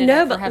completed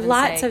but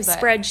lots of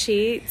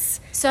spreadsheets.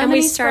 And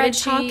we started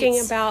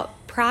talking about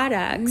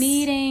products,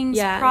 meetings,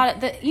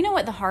 product. You know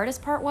what the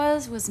hardest part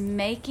was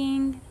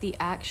making the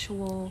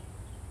actual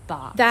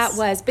box. That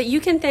was, but you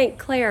can thank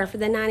Claire for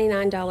the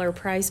 $99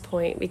 price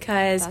point,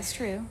 because that's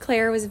true.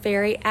 Claire was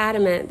very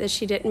adamant that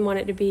she didn't want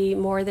it to be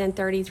more than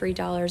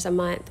 $33 a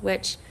month,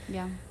 which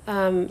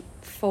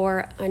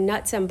for a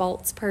nuts and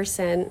bolts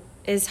person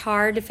is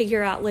hard to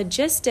figure out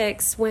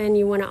logistics when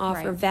you want to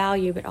offer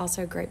value but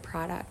also great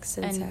products,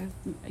 and so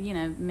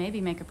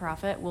maybe make a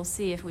profit. We'll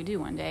see if we do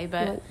one day,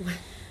 but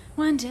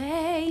one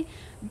day.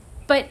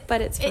 But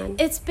it's fun.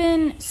 It's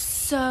been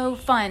so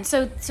fun.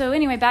 So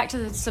anyway, back to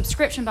the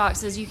subscription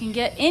boxes. You can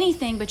get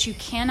anything, but you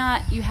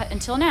cannot.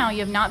 Until now, you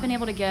have not been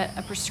able to get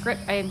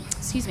a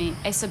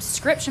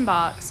subscription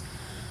box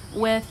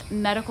with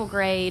medical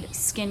grade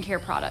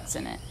skincare products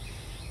in it.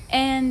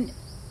 And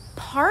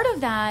part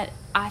of that,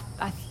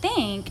 I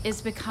think,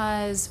 is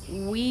because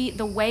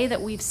the way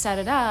that we've set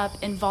it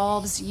up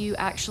involves you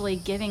actually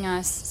giving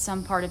us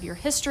some part of your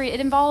history.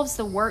 It involves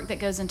the work that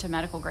goes into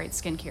medical grade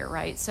skincare,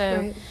 right?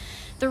 So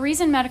the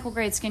reason medical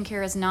grade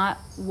skincare is not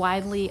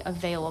widely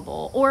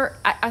available, or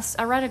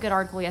I read a good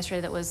article yesterday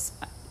that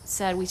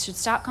said we should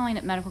stop calling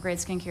it medical grade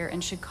skincare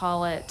and should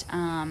call it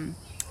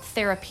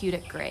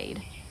therapeutic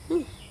grade.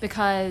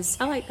 Because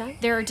I like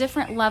that. There are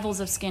different levels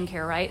of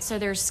skincare, right? So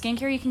there's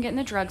skincare you can get in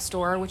the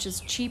drugstore, which is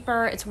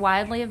cheaper, it's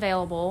widely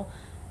available,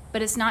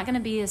 but it's not going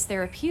to be as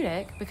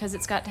therapeutic because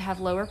it's got to have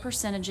lower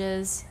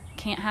percentages,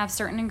 can't have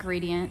certain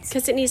ingredients.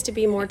 Because it needs to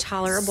be more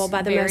tolerable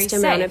by the most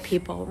amount of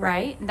people.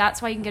 Right?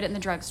 That's why you can get it in the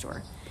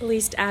drugstore.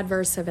 Least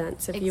adverse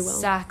events, if you will.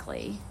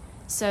 Exactly.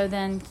 So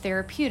then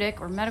therapeutic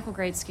or medical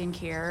grade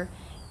skincare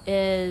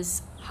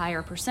is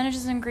higher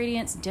percentages of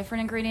ingredients,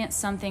 different ingredients.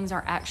 Some things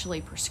are actually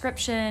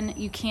prescription.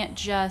 You can't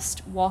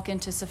just walk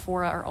into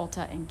Sephora or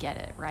Ulta and get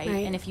it, right?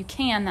 And if you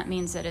can, that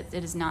means that it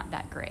is not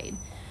that grade.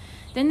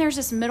 Then there's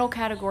this middle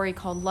category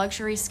called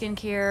luxury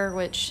skincare,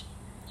 which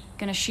I'm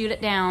going to shoot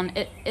it down.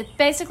 It's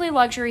basically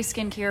luxury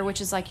skincare, which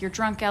is like your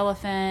Drunk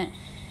Elephant,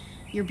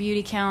 your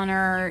Beauty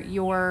Counter,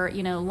 your,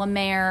 La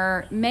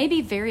Mer,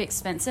 maybe very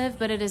expensive,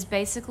 but it is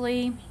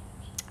basically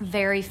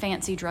very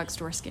fancy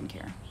drugstore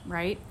skincare,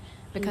 right?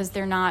 Because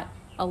they're not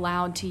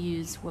allowed to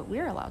use what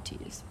we're allowed to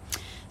use.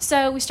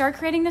 So we started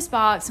creating this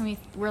box, and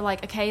we're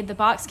like, okay, the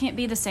box can't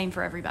be the same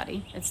for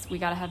everybody. We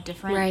got to have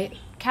different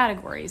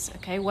categories.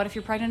 Okay, what if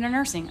you're pregnant or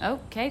nursing?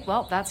 Okay,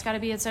 well, that's got to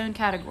be its own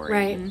category.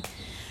 Right.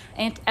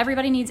 And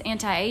everybody needs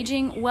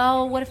anti-aging.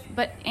 Well,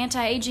 but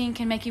anti-aging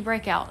can make you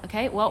break out.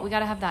 Okay, well, we got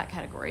to have that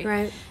category.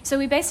 Right. So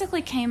we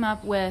basically came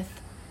up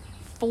with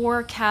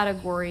 4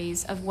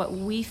 categories of what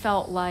we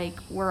felt like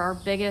were our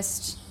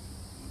biggest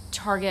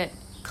target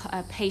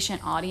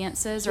patient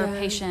audiences or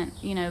patient,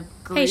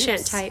 groups.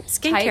 Patient types,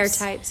 skincare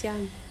types, yeah.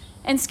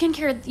 And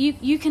skincare,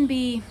 you can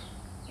be,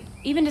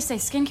 even to say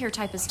skincare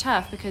type is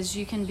tough because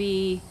you can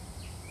be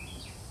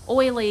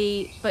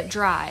oily but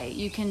dry.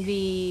 You can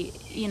be,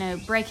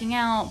 breaking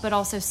out but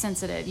also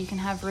sensitive. You can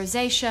have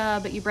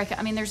rosacea, but you break out.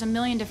 I mean, there's a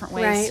million different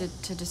ways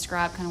to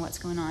describe kind of what's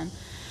going on.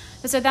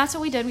 But so that's what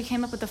we did. We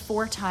came up with the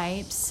 4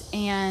 types.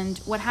 And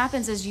what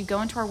happens is you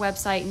go into our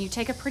website and you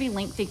take a pretty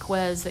lengthy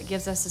quiz that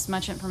gives us as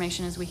much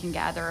information as we can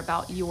gather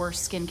about your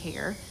skin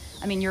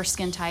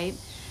type.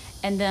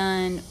 And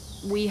then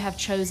we have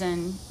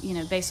chosen,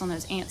 based on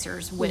those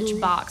answers, which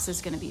box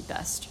is going to be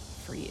best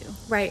for you.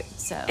 Right.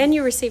 So, and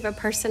you receive a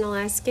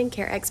personalized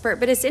skincare expert.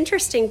 But it's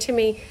interesting to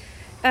me,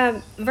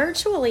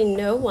 virtually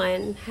no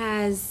one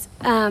has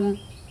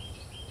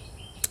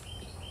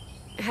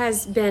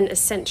been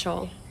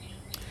essential.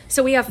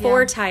 So we have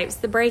 4 types: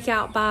 the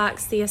breakout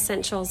box, the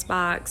essentials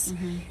box,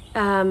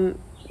 the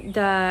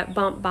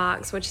bump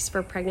box, which is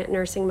for pregnant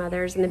nursing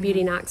mothers, and the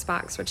Beauty Knox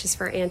box, which is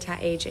for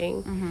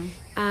anti-aging.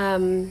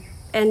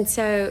 And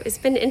so it's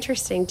been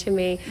interesting to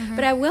me.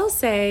 But I will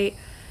say,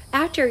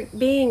 after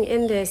being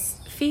in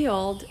this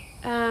field,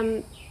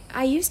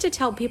 I used to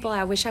tell people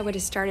I wish I would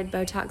have started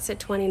Botox at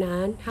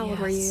 29. How old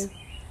were you?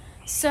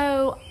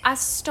 So I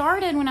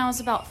started when I was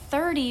about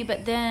 30,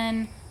 but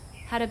then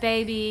had a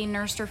baby,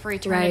 nursed her for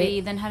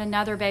eternity, then had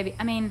another baby.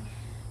 I mean,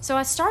 so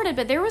I started,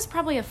 but there was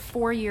probably a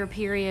 4-year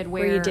period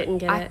where you didn't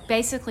get it. I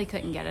basically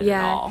couldn't get it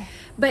at all.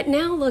 But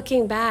now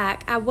looking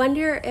back, I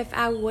wonder if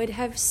I would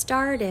have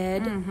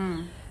started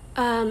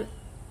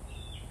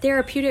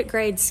therapeutic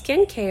grade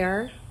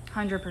skincare.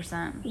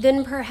 100%.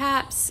 Then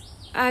perhaps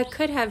I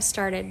could have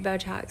started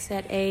Botox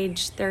at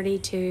age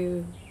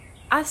 32.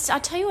 I'll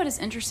tell you what is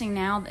interesting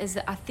now is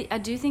that I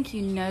do think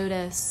you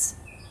notice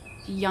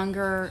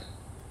younger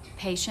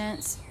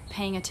patients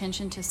paying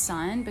attention to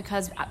sun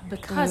because I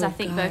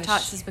think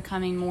Botox is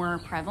becoming more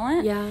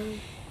prevalent. Yeah.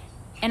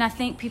 And I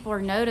think people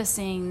are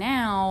noticing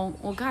now,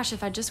 well, gosh,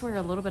 if I just wear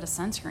a little bit of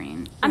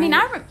sunscreen. I mean,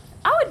 I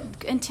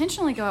would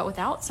intentionally go out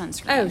without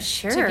sunscreen. Oh,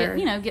 sure.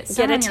 To get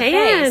sun on your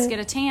face, get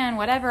a tan,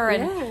 whatever.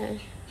 And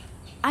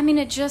I mean,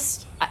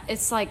 it's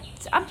like,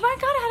 my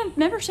God, I had a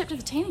membership to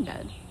the tanning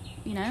bed,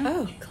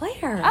 Oh,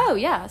 Claire. Oh,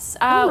 yes.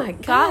 Oh, my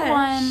gosh. Got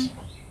one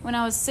when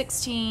I was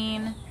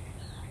 16.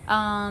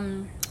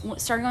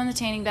 Started going to the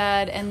tanning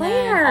bed and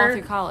then all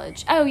through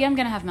college. Oh, yeah, I'm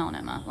going to have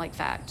melanoma,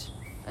 fact,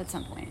 at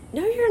some point.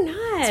 No, you're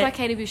not. That's why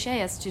Katie Boucher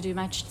has to do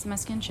my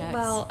skin checks.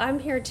 Well, I'm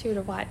here, too,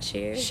 to watch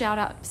you. Shout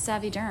out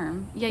Savvy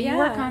Derm. Yeah, you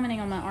were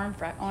commenting on my arm.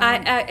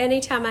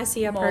 Anytime I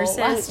see a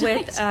person with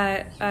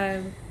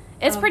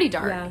it's pretty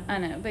dark, I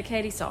know, but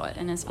Katie saw it,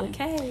 and it's fine.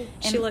 Okay.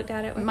 And she looked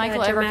at it with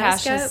Michael a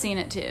Evercash dermatoscope? has seen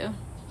it, too.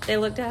 They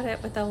looked at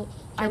it with a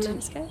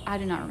dermatoscope? I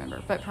do not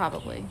remember, but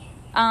probably.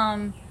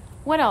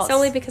 What else? It's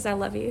only because I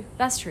love you.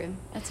 That's true.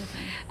 That's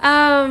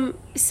okay.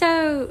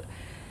 So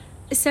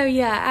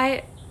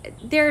yeah,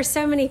 there are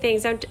so many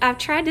things. I've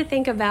tried to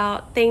think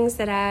about things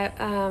that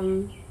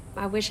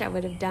I wish I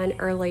would have done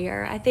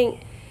earlier. I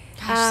think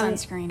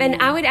sunscreen.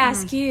 And I would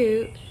ask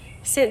you,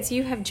 since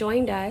you have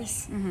joined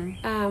us,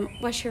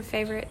 what's your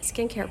favorite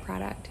skincare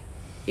product?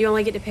 You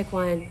only get to pick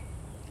one.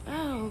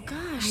 Oh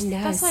gosh, I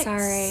know. That's like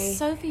sorry.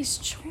 Sophie's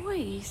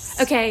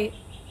choice. Okay,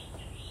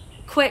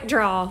 quick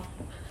draw.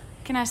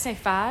 Can I say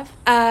 5?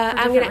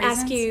 I'm going to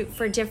ask you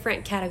for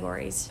different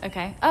categories.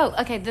 Okay. Oh,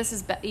 okay. This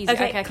is easy.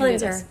 Okay,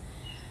 cleanser.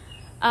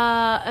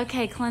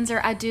 Okay, cleanser.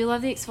 I do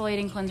love the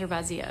exfoliating cleanser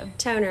by Zio.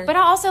 Toner. But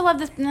I also love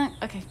this.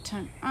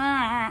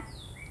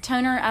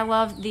 Toner. I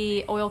love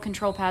the oil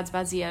control pads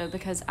by Zio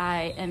because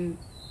I am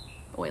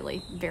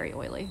oily, very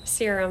oily.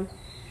 Serum.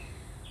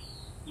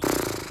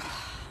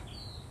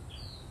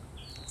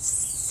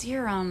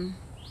 Serum.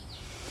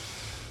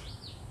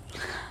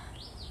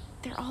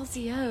 They're all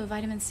Zio.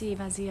 Vitamin C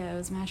by Zio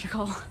is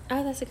magical.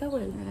 Oh, that's a good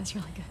one. Yeah, that's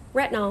really good.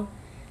 Retinol.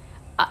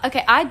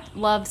 Okay, I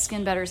love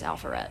Skin Better's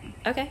Alpha Ret.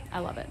 Okay. I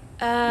love it.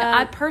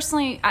 I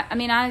personally,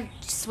 I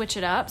switch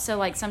it up.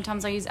 So,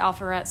 sometimes I use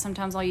Alpha Ret.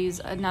 Sometimes I'll use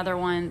another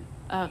one,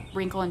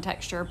 Wrinkle and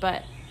Texture.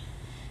 But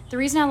the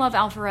reason I love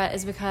Alpha Ret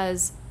is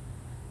because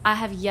I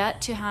have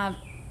yet to have...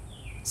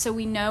 So,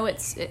 we know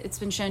it's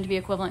been shown to be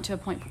equivalent to a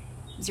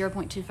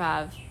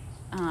 0.25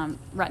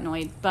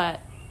 retinoid.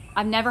 But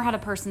I've never had a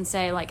person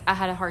say, I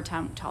had a hard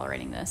time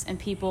tolerating this. And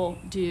people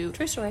do...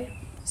 True story.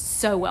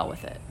 So well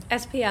with it.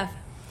 SPF.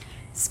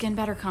 Skin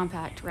Better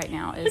Compact right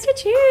now is Look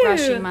at you.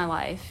 crushing my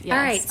life. Yes, all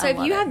right, so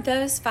if you have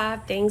those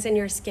 5 things in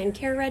your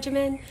skincare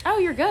regimen, oh,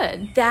 you're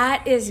good.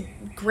 That is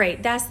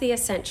great. That's the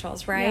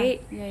essentials,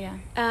 right? Yeah.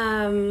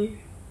 All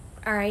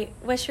right.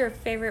 What's your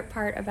favorite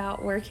part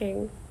about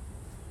working?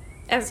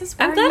 I'm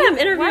glad I'm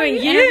interviewing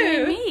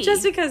you me?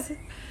 Just because.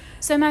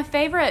 So my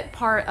favorite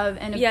part of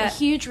a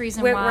huge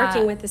reason we're why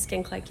working with the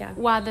Skin Click,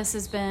 why this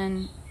has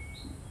been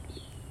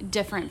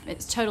different.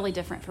 It's totally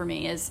different for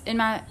me. Is in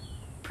my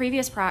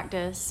previous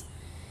practice.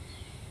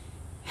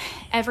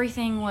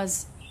 Everything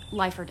was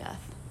life or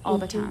death all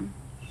the time.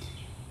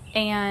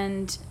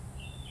 And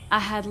I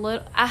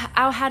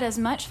had as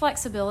much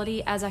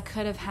flexibility as I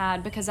could have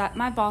had because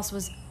my boss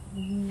was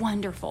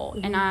wonderful,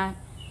 and I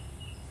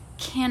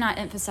cannot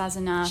emphasize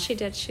enough. She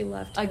did. She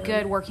loved a him.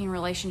 good working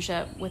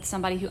relationship with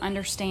somebody who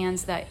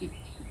understands that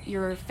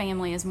your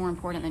family is more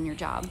important than your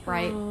job,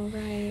 right? Oh,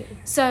 right.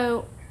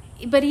 So,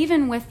 but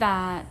even with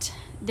that,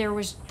 there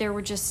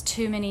were just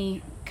too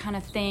many kind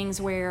of things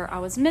where I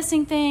was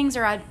missing things,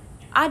 or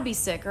I'd be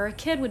sick, or a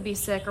kid would be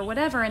sick, or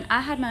whatever. And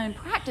I had my own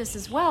practice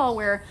as well,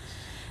 where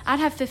I'd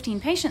have 15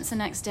 patients the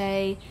next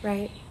day,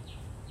 right,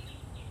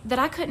 that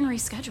I couldn't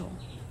reschedule.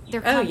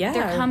 They're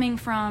coming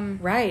from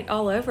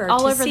all over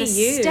the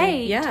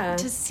state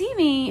to see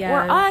me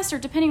or us, or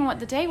depending on what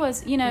the day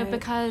was,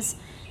 because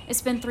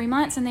it's been 3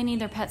 months and they need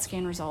their PET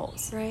scan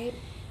results, right,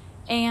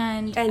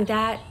 and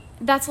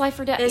that's life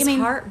or death. It's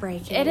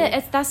heartbreaking.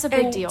 That's a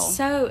big deal.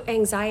 So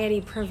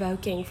anxiety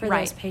provoking for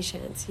those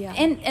patients. Yeah,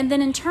 and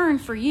then in turn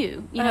for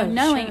you,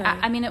 knowing. Sure.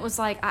 I mean, it was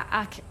like,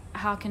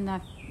 how can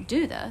I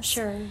do this?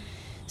 Sure.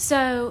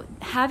 So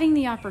having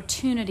the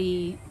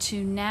opportunity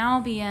to now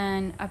be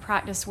in a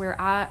practice where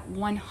I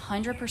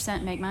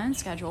 100% make my own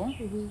schedule.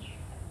 Mm-hmm.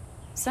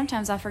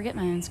 Sometimes I forget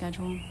my own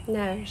schedule.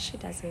 No, she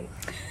doesn't.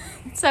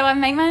 So I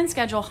make my own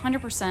schedule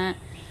 100%.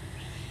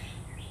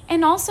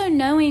 And also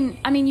knowing,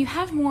 I mean, you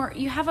have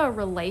a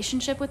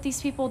relationship with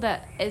these people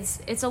that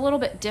it's a little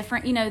bit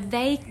different.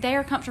 They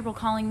are comfortable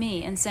calling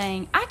me and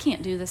saying, I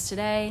can't do this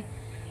today.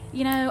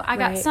 I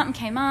got something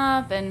came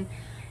up, and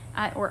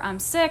or I'm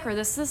sick, or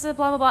this blah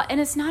blah blah, and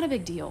it's not a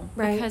big deal,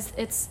 right? Because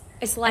it's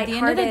at the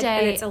end of the day,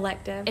 and it's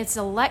elective. It's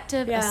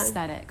elective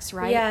aesthetics,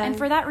 right? Yeah. And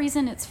for that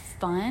reason, it's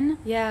fun.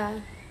 Yeah.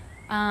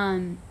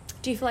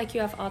 Do you feel like you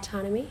have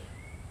autonomy?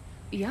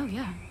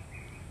 Yeah.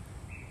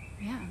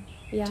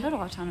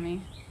 Total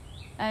autonomy,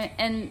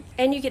 and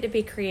you get to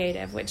be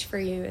creative, which for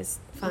you is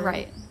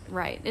fun.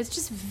 Right. It's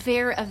just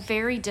a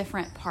very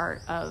different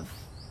part of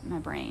my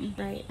brain.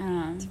 Right.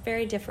 It's a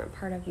very different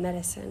part of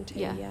medicine too.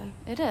 Yeah.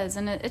 It is,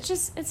 and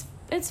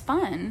it's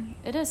fun.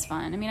 It is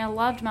fun. I mean, I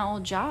loved my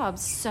old job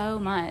so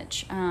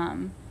much,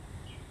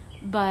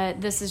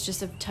 but this is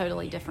just a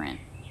totally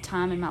different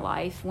time in my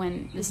life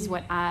when this is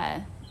what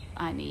I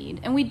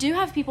need. And we do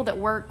have people that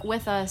work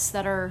with us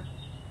that are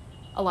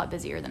a lot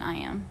busier than I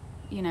am,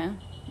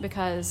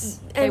 because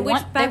they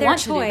want to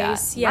do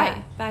that.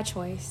 Yeah, by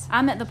choice.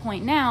 I'm at the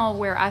point now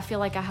where I feel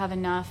like I have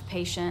enough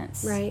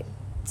patience. Right.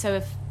 So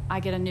if I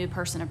get a new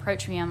person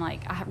approach me, I'm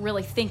like, I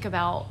really think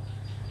about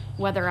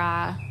whether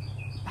I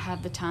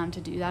have the time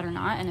to do that or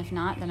not, and if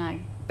not,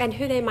 then and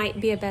who they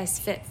might be a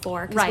best fit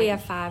for, because we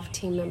have 5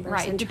 team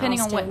members in depending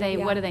Charleston.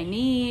 on what do they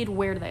need,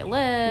 where do they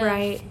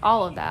live,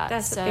 all of that.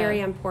 That's very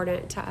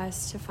important to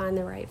us to find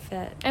the right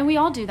fit. And we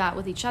all do that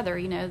with each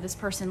other. This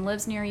person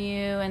lives near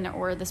you,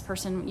 or this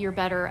person, you're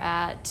better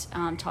at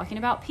talking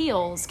about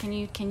peels. Can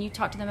you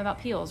talk to them about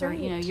peels? Or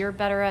you're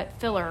better at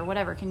filler or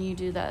whatever. Can you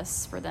do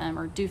this for them,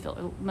 or do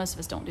filler? Most of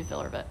us don't do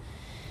filler, but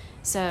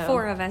so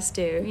 4 of us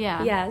do.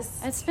 Yeah.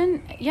 Yes. It's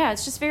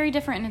just very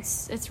different, and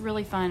it's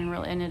really fun,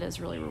 and it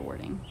is really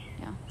rewarding.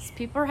 Yeah.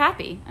 People are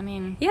happy. I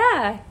mean,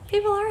 yeah,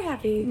 people are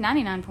happy.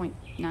 99.9%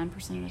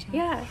 of the time.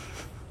 Yeah.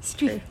 It's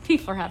true.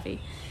 People are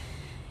happy.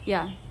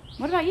 Yeah.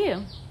 What about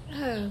you?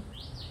 Oh.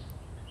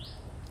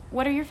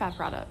 What are your 5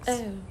 products?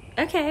 Oh.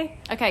 Okay.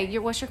 Okay,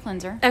 what's your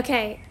cleanser?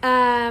 Okay.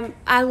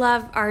 I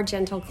love our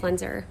Gentle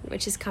Cleanser,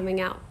 which is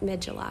coming out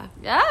mid-July.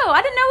 Oh,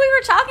 I didn't know we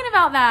were talking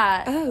about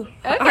that. Oh.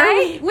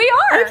 Okay. We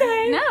are.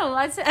 Okay. No,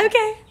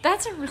 okay.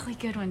 That's a really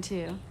good one,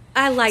 too.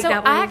 I like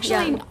that one. So I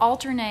actually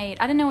alternate.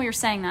 I didn't know we were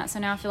saying that, so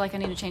now I feel like I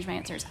need to change my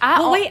answers.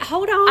 Wait,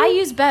 hold on. I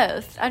use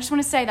both. I just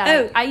want to say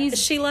that.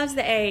 She loves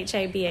the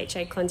AHA,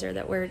 BHA cleanser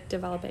that we're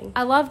developing.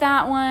 I love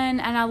that one,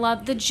 and I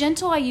love the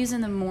Gentle I use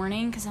in the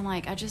morning because I'm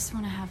like, I just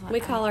want to have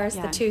we call ours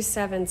the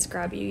 2-7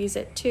 scrub. You use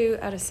it 2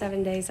 out of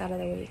 7 days out of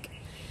the week.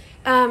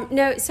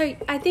 No, so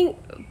I think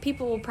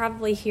people will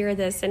probably hear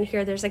this and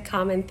hear there's a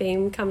common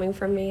theme coming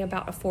from me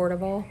about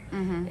affordable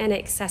and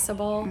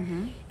accessible.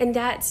 Mm-hmm. And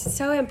that's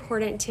so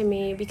important to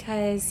me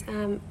because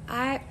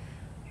I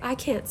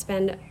can't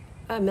spend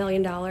 $1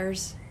 million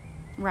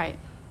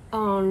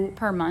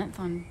per month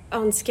on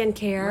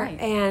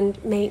skincare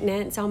and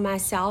maintenance on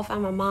myself.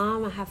 I'm a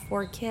mom. I have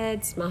 4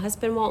 kids. My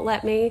husband won't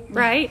let me,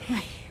 right?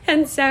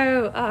 And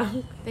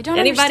so they don't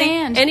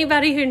understand.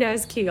 Anybody who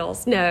knows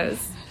Kiehl's knows.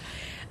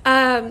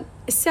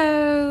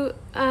 So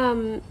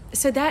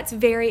that's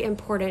very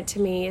important to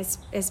me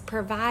is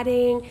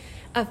providing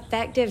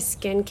effective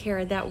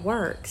skincare that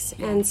works.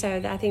 Yeah. And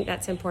so I think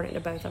that's important to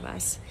both of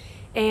us.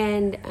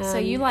 And so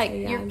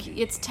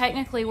it's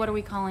technically, what are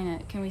we calling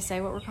it? Can we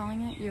say what we're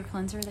calling it? Your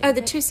cleanser?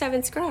 The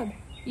 2-7 scrub.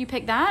 You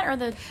picked that or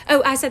the?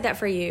 Oh, I said that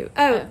for you.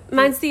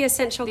 Mine's the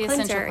essential cleanser.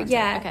 Essential cleanser.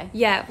 Yeah. Okay.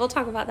 Yeah. We'll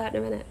talk about that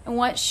in a minute. And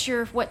what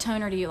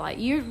toner do you like?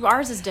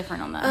 Ours is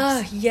different on this.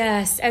 Oh,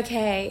 yes.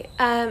 Okay.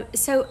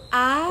 So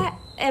I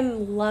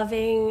am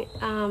loving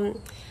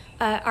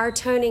our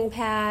toning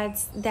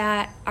pads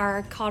that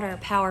are called our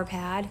Power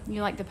Pad.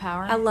 You like the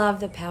Power? I love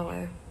the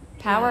Power.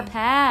 Power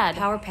Pad.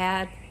 Power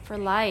Pad. For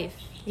life.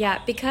 Yeah,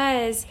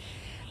 because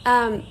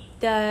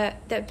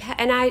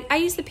and I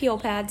use the peel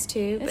pads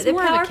too. It's but the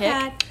more of a power kick.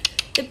 pad,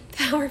 the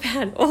power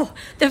pad. Oh,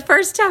 the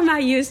first time I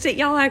used it,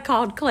 y'all, I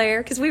called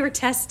Claire because we were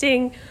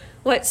testing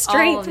what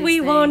strength these we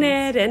things.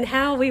 wanted and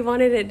how we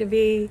wanted it to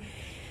be.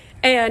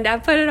 And I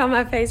put it on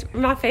my face.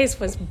 My face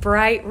was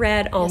bright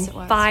red on Yes, it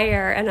was.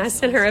 fire. And I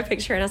sent her a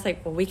picture, and I was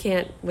like, "Well, we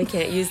can't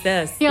use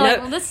this. You're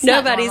like, "Well, this is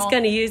not nobody's normal."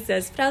 going to use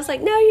this." But I was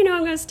like, "No, I'm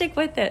going to stick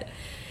with it."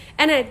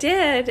 And I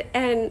did,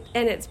 and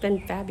it's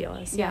been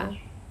fabulous. Yeah.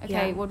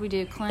 Okay, Yeah. what do we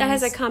do? Cleanse, That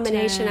has a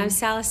combination tone. of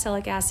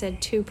salicylic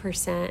acid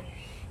 2%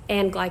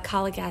 and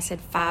glycolic acid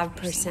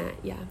 5%.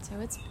 Yeah, So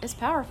it's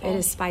powerful. it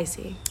is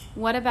spicy.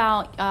 What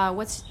about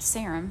what's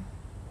serum?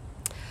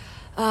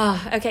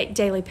 Okay,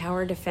 Daily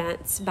Power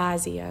Defense by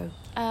Zeo.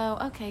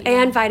 Oh, okay.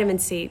 And vitamin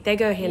C. They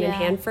go hand in Yeah.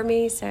 hand for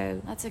me,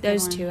 so That's a good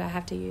those one. two I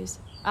have to use.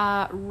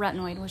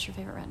 Retinoid. What's your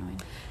favorite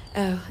retinoid?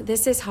 Oh,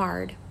 this is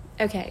hard.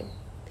 Okay.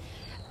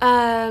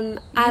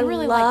 I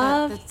really like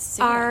love the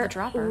cigarette, our the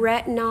dropper.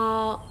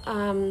 retinol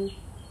Bakuchiol.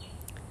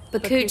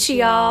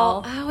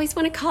 bakuchiol. I always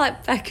want to call it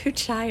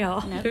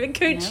bakuchiol. Nope.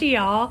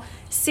 Bakuchiol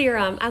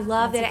serum. I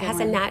love That's that a it has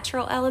good a one.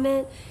 natural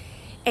element.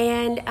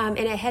 And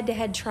in a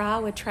head-to-head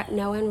trial with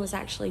tretinoin was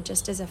actually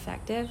just as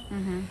effective.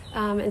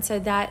 Mm-hmm. And so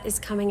that is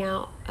coming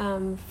out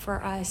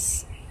for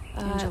us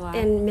In July.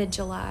 in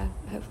mid-July,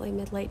 hopefully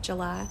mid-late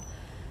July.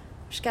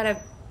 Just got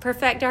to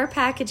perfect our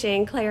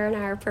packaging. Claire and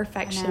I are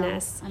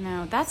perfectionists. I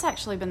know. That's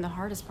actually been the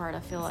hardest part, I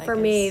feel like. For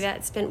me, is-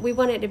 that's been, we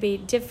want it to be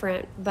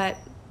different, but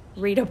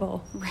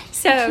readable. Right.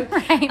 So,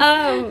 Right.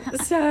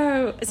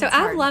 so That's I've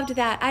hard. loved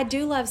that. I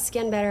do love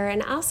Skin Better,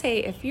 and I'll say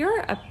if you're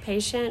a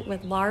patient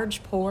with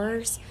large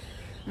pores,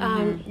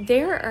 Mm-hmm.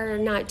 there are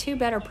not two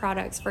better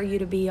products for you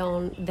to be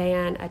on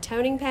than a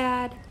toning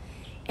pad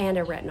and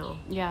a retinol.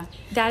 Yeah.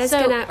 That is So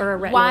gonna, or a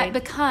retinoid. why?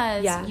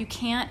 Because Yeah. you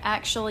can't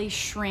actually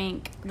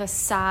shrink the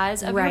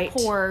size of Right. your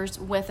pores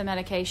with a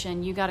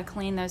medication. You got to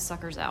clean those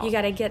suckers out. You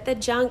got to get the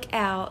junk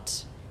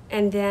out,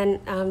 and then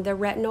the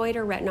retinoid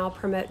or retinol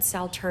promotes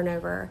cell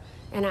turnover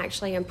and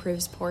actually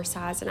improves pore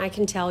size. And I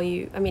can tell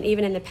you, I mean,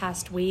 even in the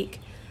past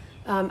week,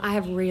 I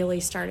have really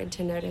started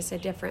to notice a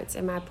difference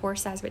in my pore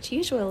size, which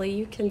usually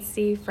you can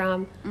see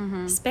from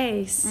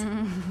space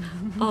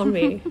on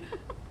me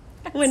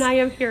when I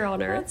am here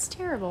on Earth. That's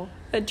terrible.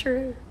 But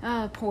true.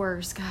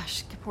 Pores.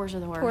 Gosh, pores are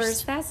the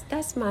worst. Pores,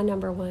 that's my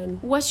number one.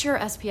 What's your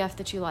SPF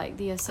that you like?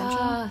 The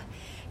essential?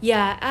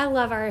 Yeah, I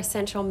love our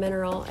essential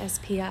mineral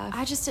SPF.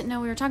 I just didn't know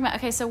we were talking about.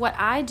 Okay, so what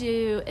I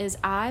do is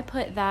I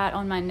put that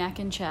on my neck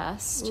and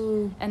chest,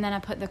 and then I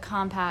put the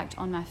compact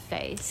on my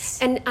face.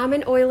 And I'm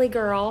an oily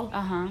girl.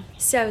 Uh-huh.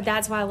 So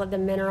that's why I love the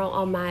mineral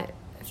on my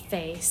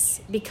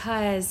face,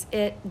 because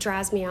it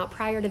dries me out.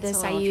 Prior to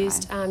this, I little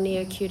used dry.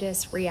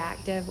 Neocutis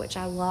Reactive, which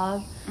I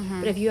love.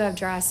 But if you have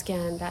dry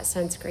skin, that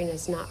sunscreen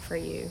is not for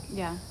you.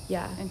 Yeah.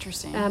 Yeah.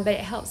 Interesting. But it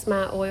helps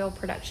my oil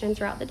production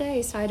throughout the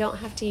day, so I don't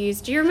have to use.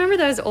 Do you remember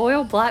those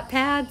oil black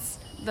pads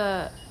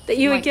The that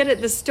you would like, get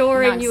at the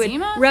store, and you would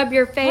Noxzema? rub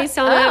your face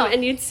What? on Oh. them,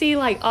 and you'd see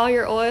like all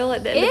your oil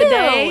at the end of Ew, the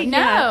day?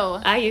 no.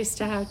 Yeah. I used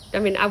to have. I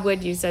mean, I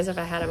would use those if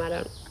I had them. I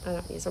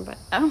don't use them, but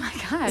Oh my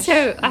gosh.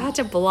 so I had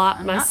to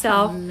block I'm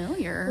myself not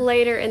familiar.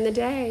 later in the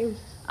day.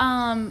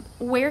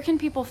 Where can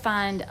people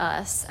find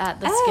us at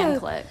the Oh. Skin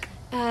Click?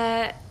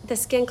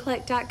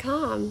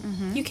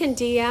 Theskinclick.com. You can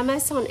DM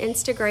us on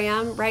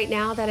Instagram right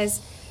now. That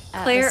is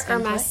At Claire The or Skin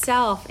Click?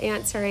 myself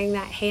answering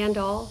that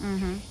handle.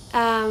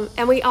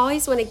 And we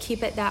always want to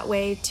keep it that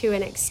way to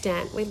an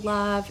extent. We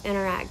love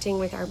interacting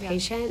with our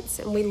patients,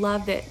 and we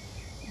love that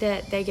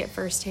they get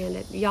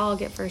y'all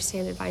get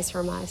firsthand advice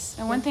from us.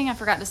 And one thing I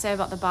forgot to say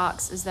about the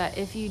box is that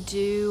if you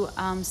do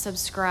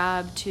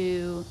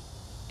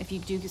if you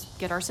do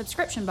get our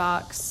subscription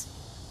box,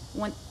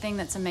 one thing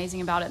that's amazing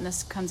about it, and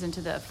this comes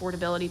into the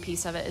affordability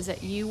piece of it, is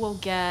that you will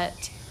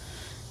get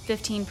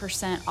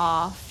 15%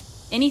 off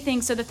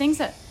anything. So the things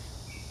that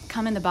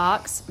come in the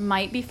box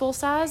might be full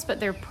size, but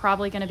they're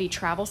probably going to be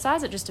travel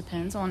size. It just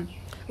depends on.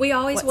 We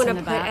always What's want in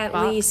to the put back at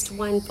box? least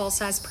one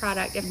full-size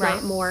product, if Right.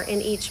 not more,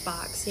 in each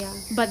box. Yeah.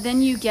 But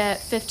then you get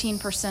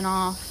 15%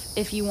 off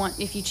if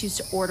you choose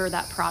to order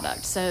that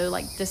product. So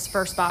like this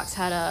first box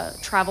had a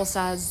travel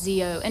size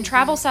Zeo, and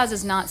travel size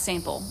is not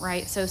sample,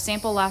 right? So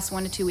sample lasts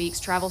 1 to 2 weeks,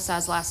 travel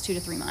size lasts 2 to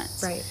 3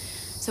 months. Right.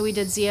 So we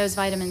did Zeo's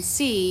vitamin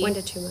C. 1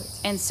 to 2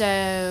 months. And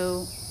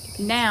so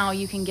now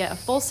you can get a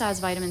full size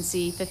vitamin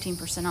C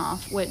 15%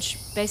 off, which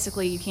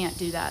basically you can't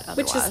do that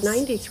otherwise. Which is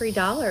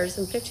 $93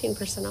 and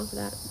 15% off of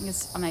that.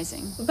 It's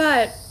amazing.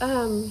 But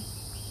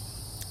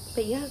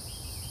yeah.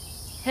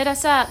 Hit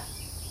us up.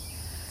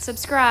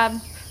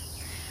 Subscribe.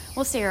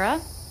 Well, Sarah,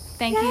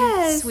 thank you,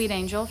 Yes. sweet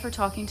angel, for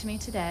talking to me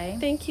today.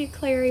 Thank you,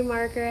 Clary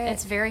Margaret.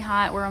 It's very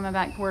hot. We're on my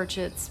back porch.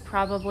 It's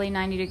probably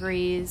 90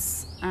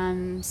 degrees.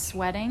 I'm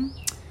sweating.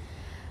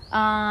 But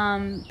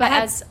I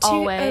have as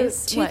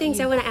always, two what, things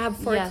you- I want to add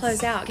before Yes, we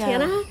close out. go.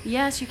 Can I?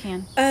 Yes, you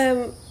can.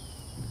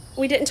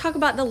 We didn't talk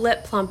about the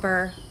lip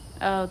plumper.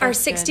 Oh, that's Our good.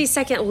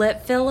 60-second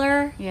lip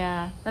filler.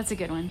 Yeah, that's a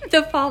good one.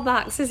 The fall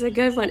box is a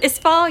good one. It's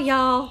fall,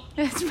 y'all.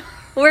 It's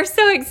We're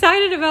so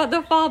excited about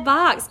the fall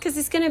box because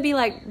it's going to be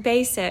like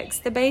basics,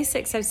 the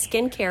basics of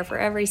skincare for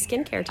every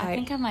skincare type. I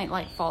think I might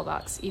like fall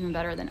box even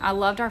better than I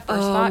loved our first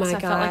Oh box. my I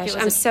felt like it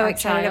was I'm so our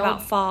excited child,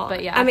 about fall.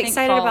 But yeah, I'm I think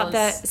excited fall about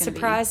the is gonna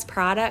surprise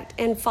product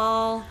in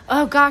fall.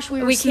 Oh gosh,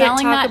 we were can't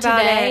smelling talk that about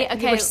today. it.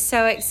 Okay, We're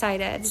so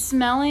excited.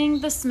 smelling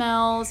the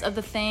smells of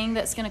the thing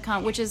that's going to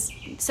come, which is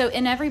so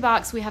in every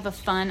box we have a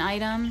fun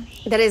item.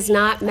 That is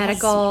not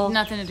medical. Has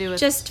nothing to do with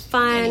just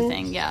fun.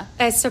 anything. Yeah.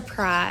 A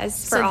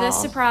surprise for So all.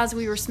 this surprise,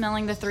 we were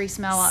smelling the 3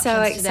 smell options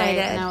So today, excited.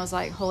 and I was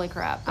like, "Holy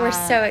crap!" We're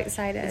so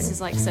excited. This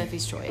is like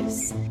Sophie's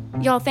choice.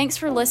 Y'all, thanks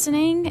for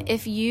listening.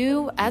 If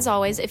you, as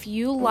always, if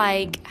you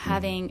like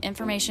having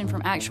information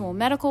from actual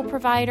medical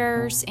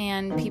providers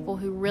and people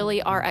who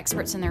really are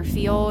experts in their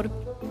field,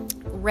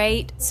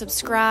 rate,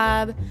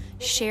 subscribe,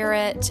 share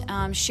it,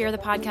 share the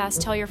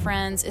podcast, tell your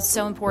friends. It's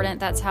so important.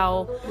 That's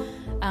how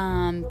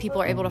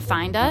people are able to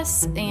find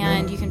us.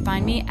 And you can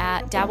find me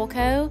at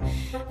DabbleCo.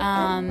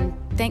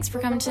 Thanks for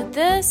coming to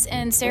this.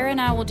 And Sarah and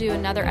I will do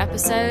another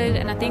episode.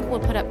 And I think we'll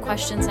put up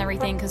questions and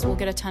everything because we'll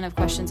get a ton of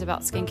questions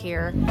about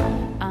skincare.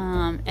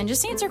 And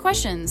just answer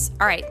questions.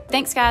 All right.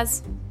 Thanks,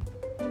 guys.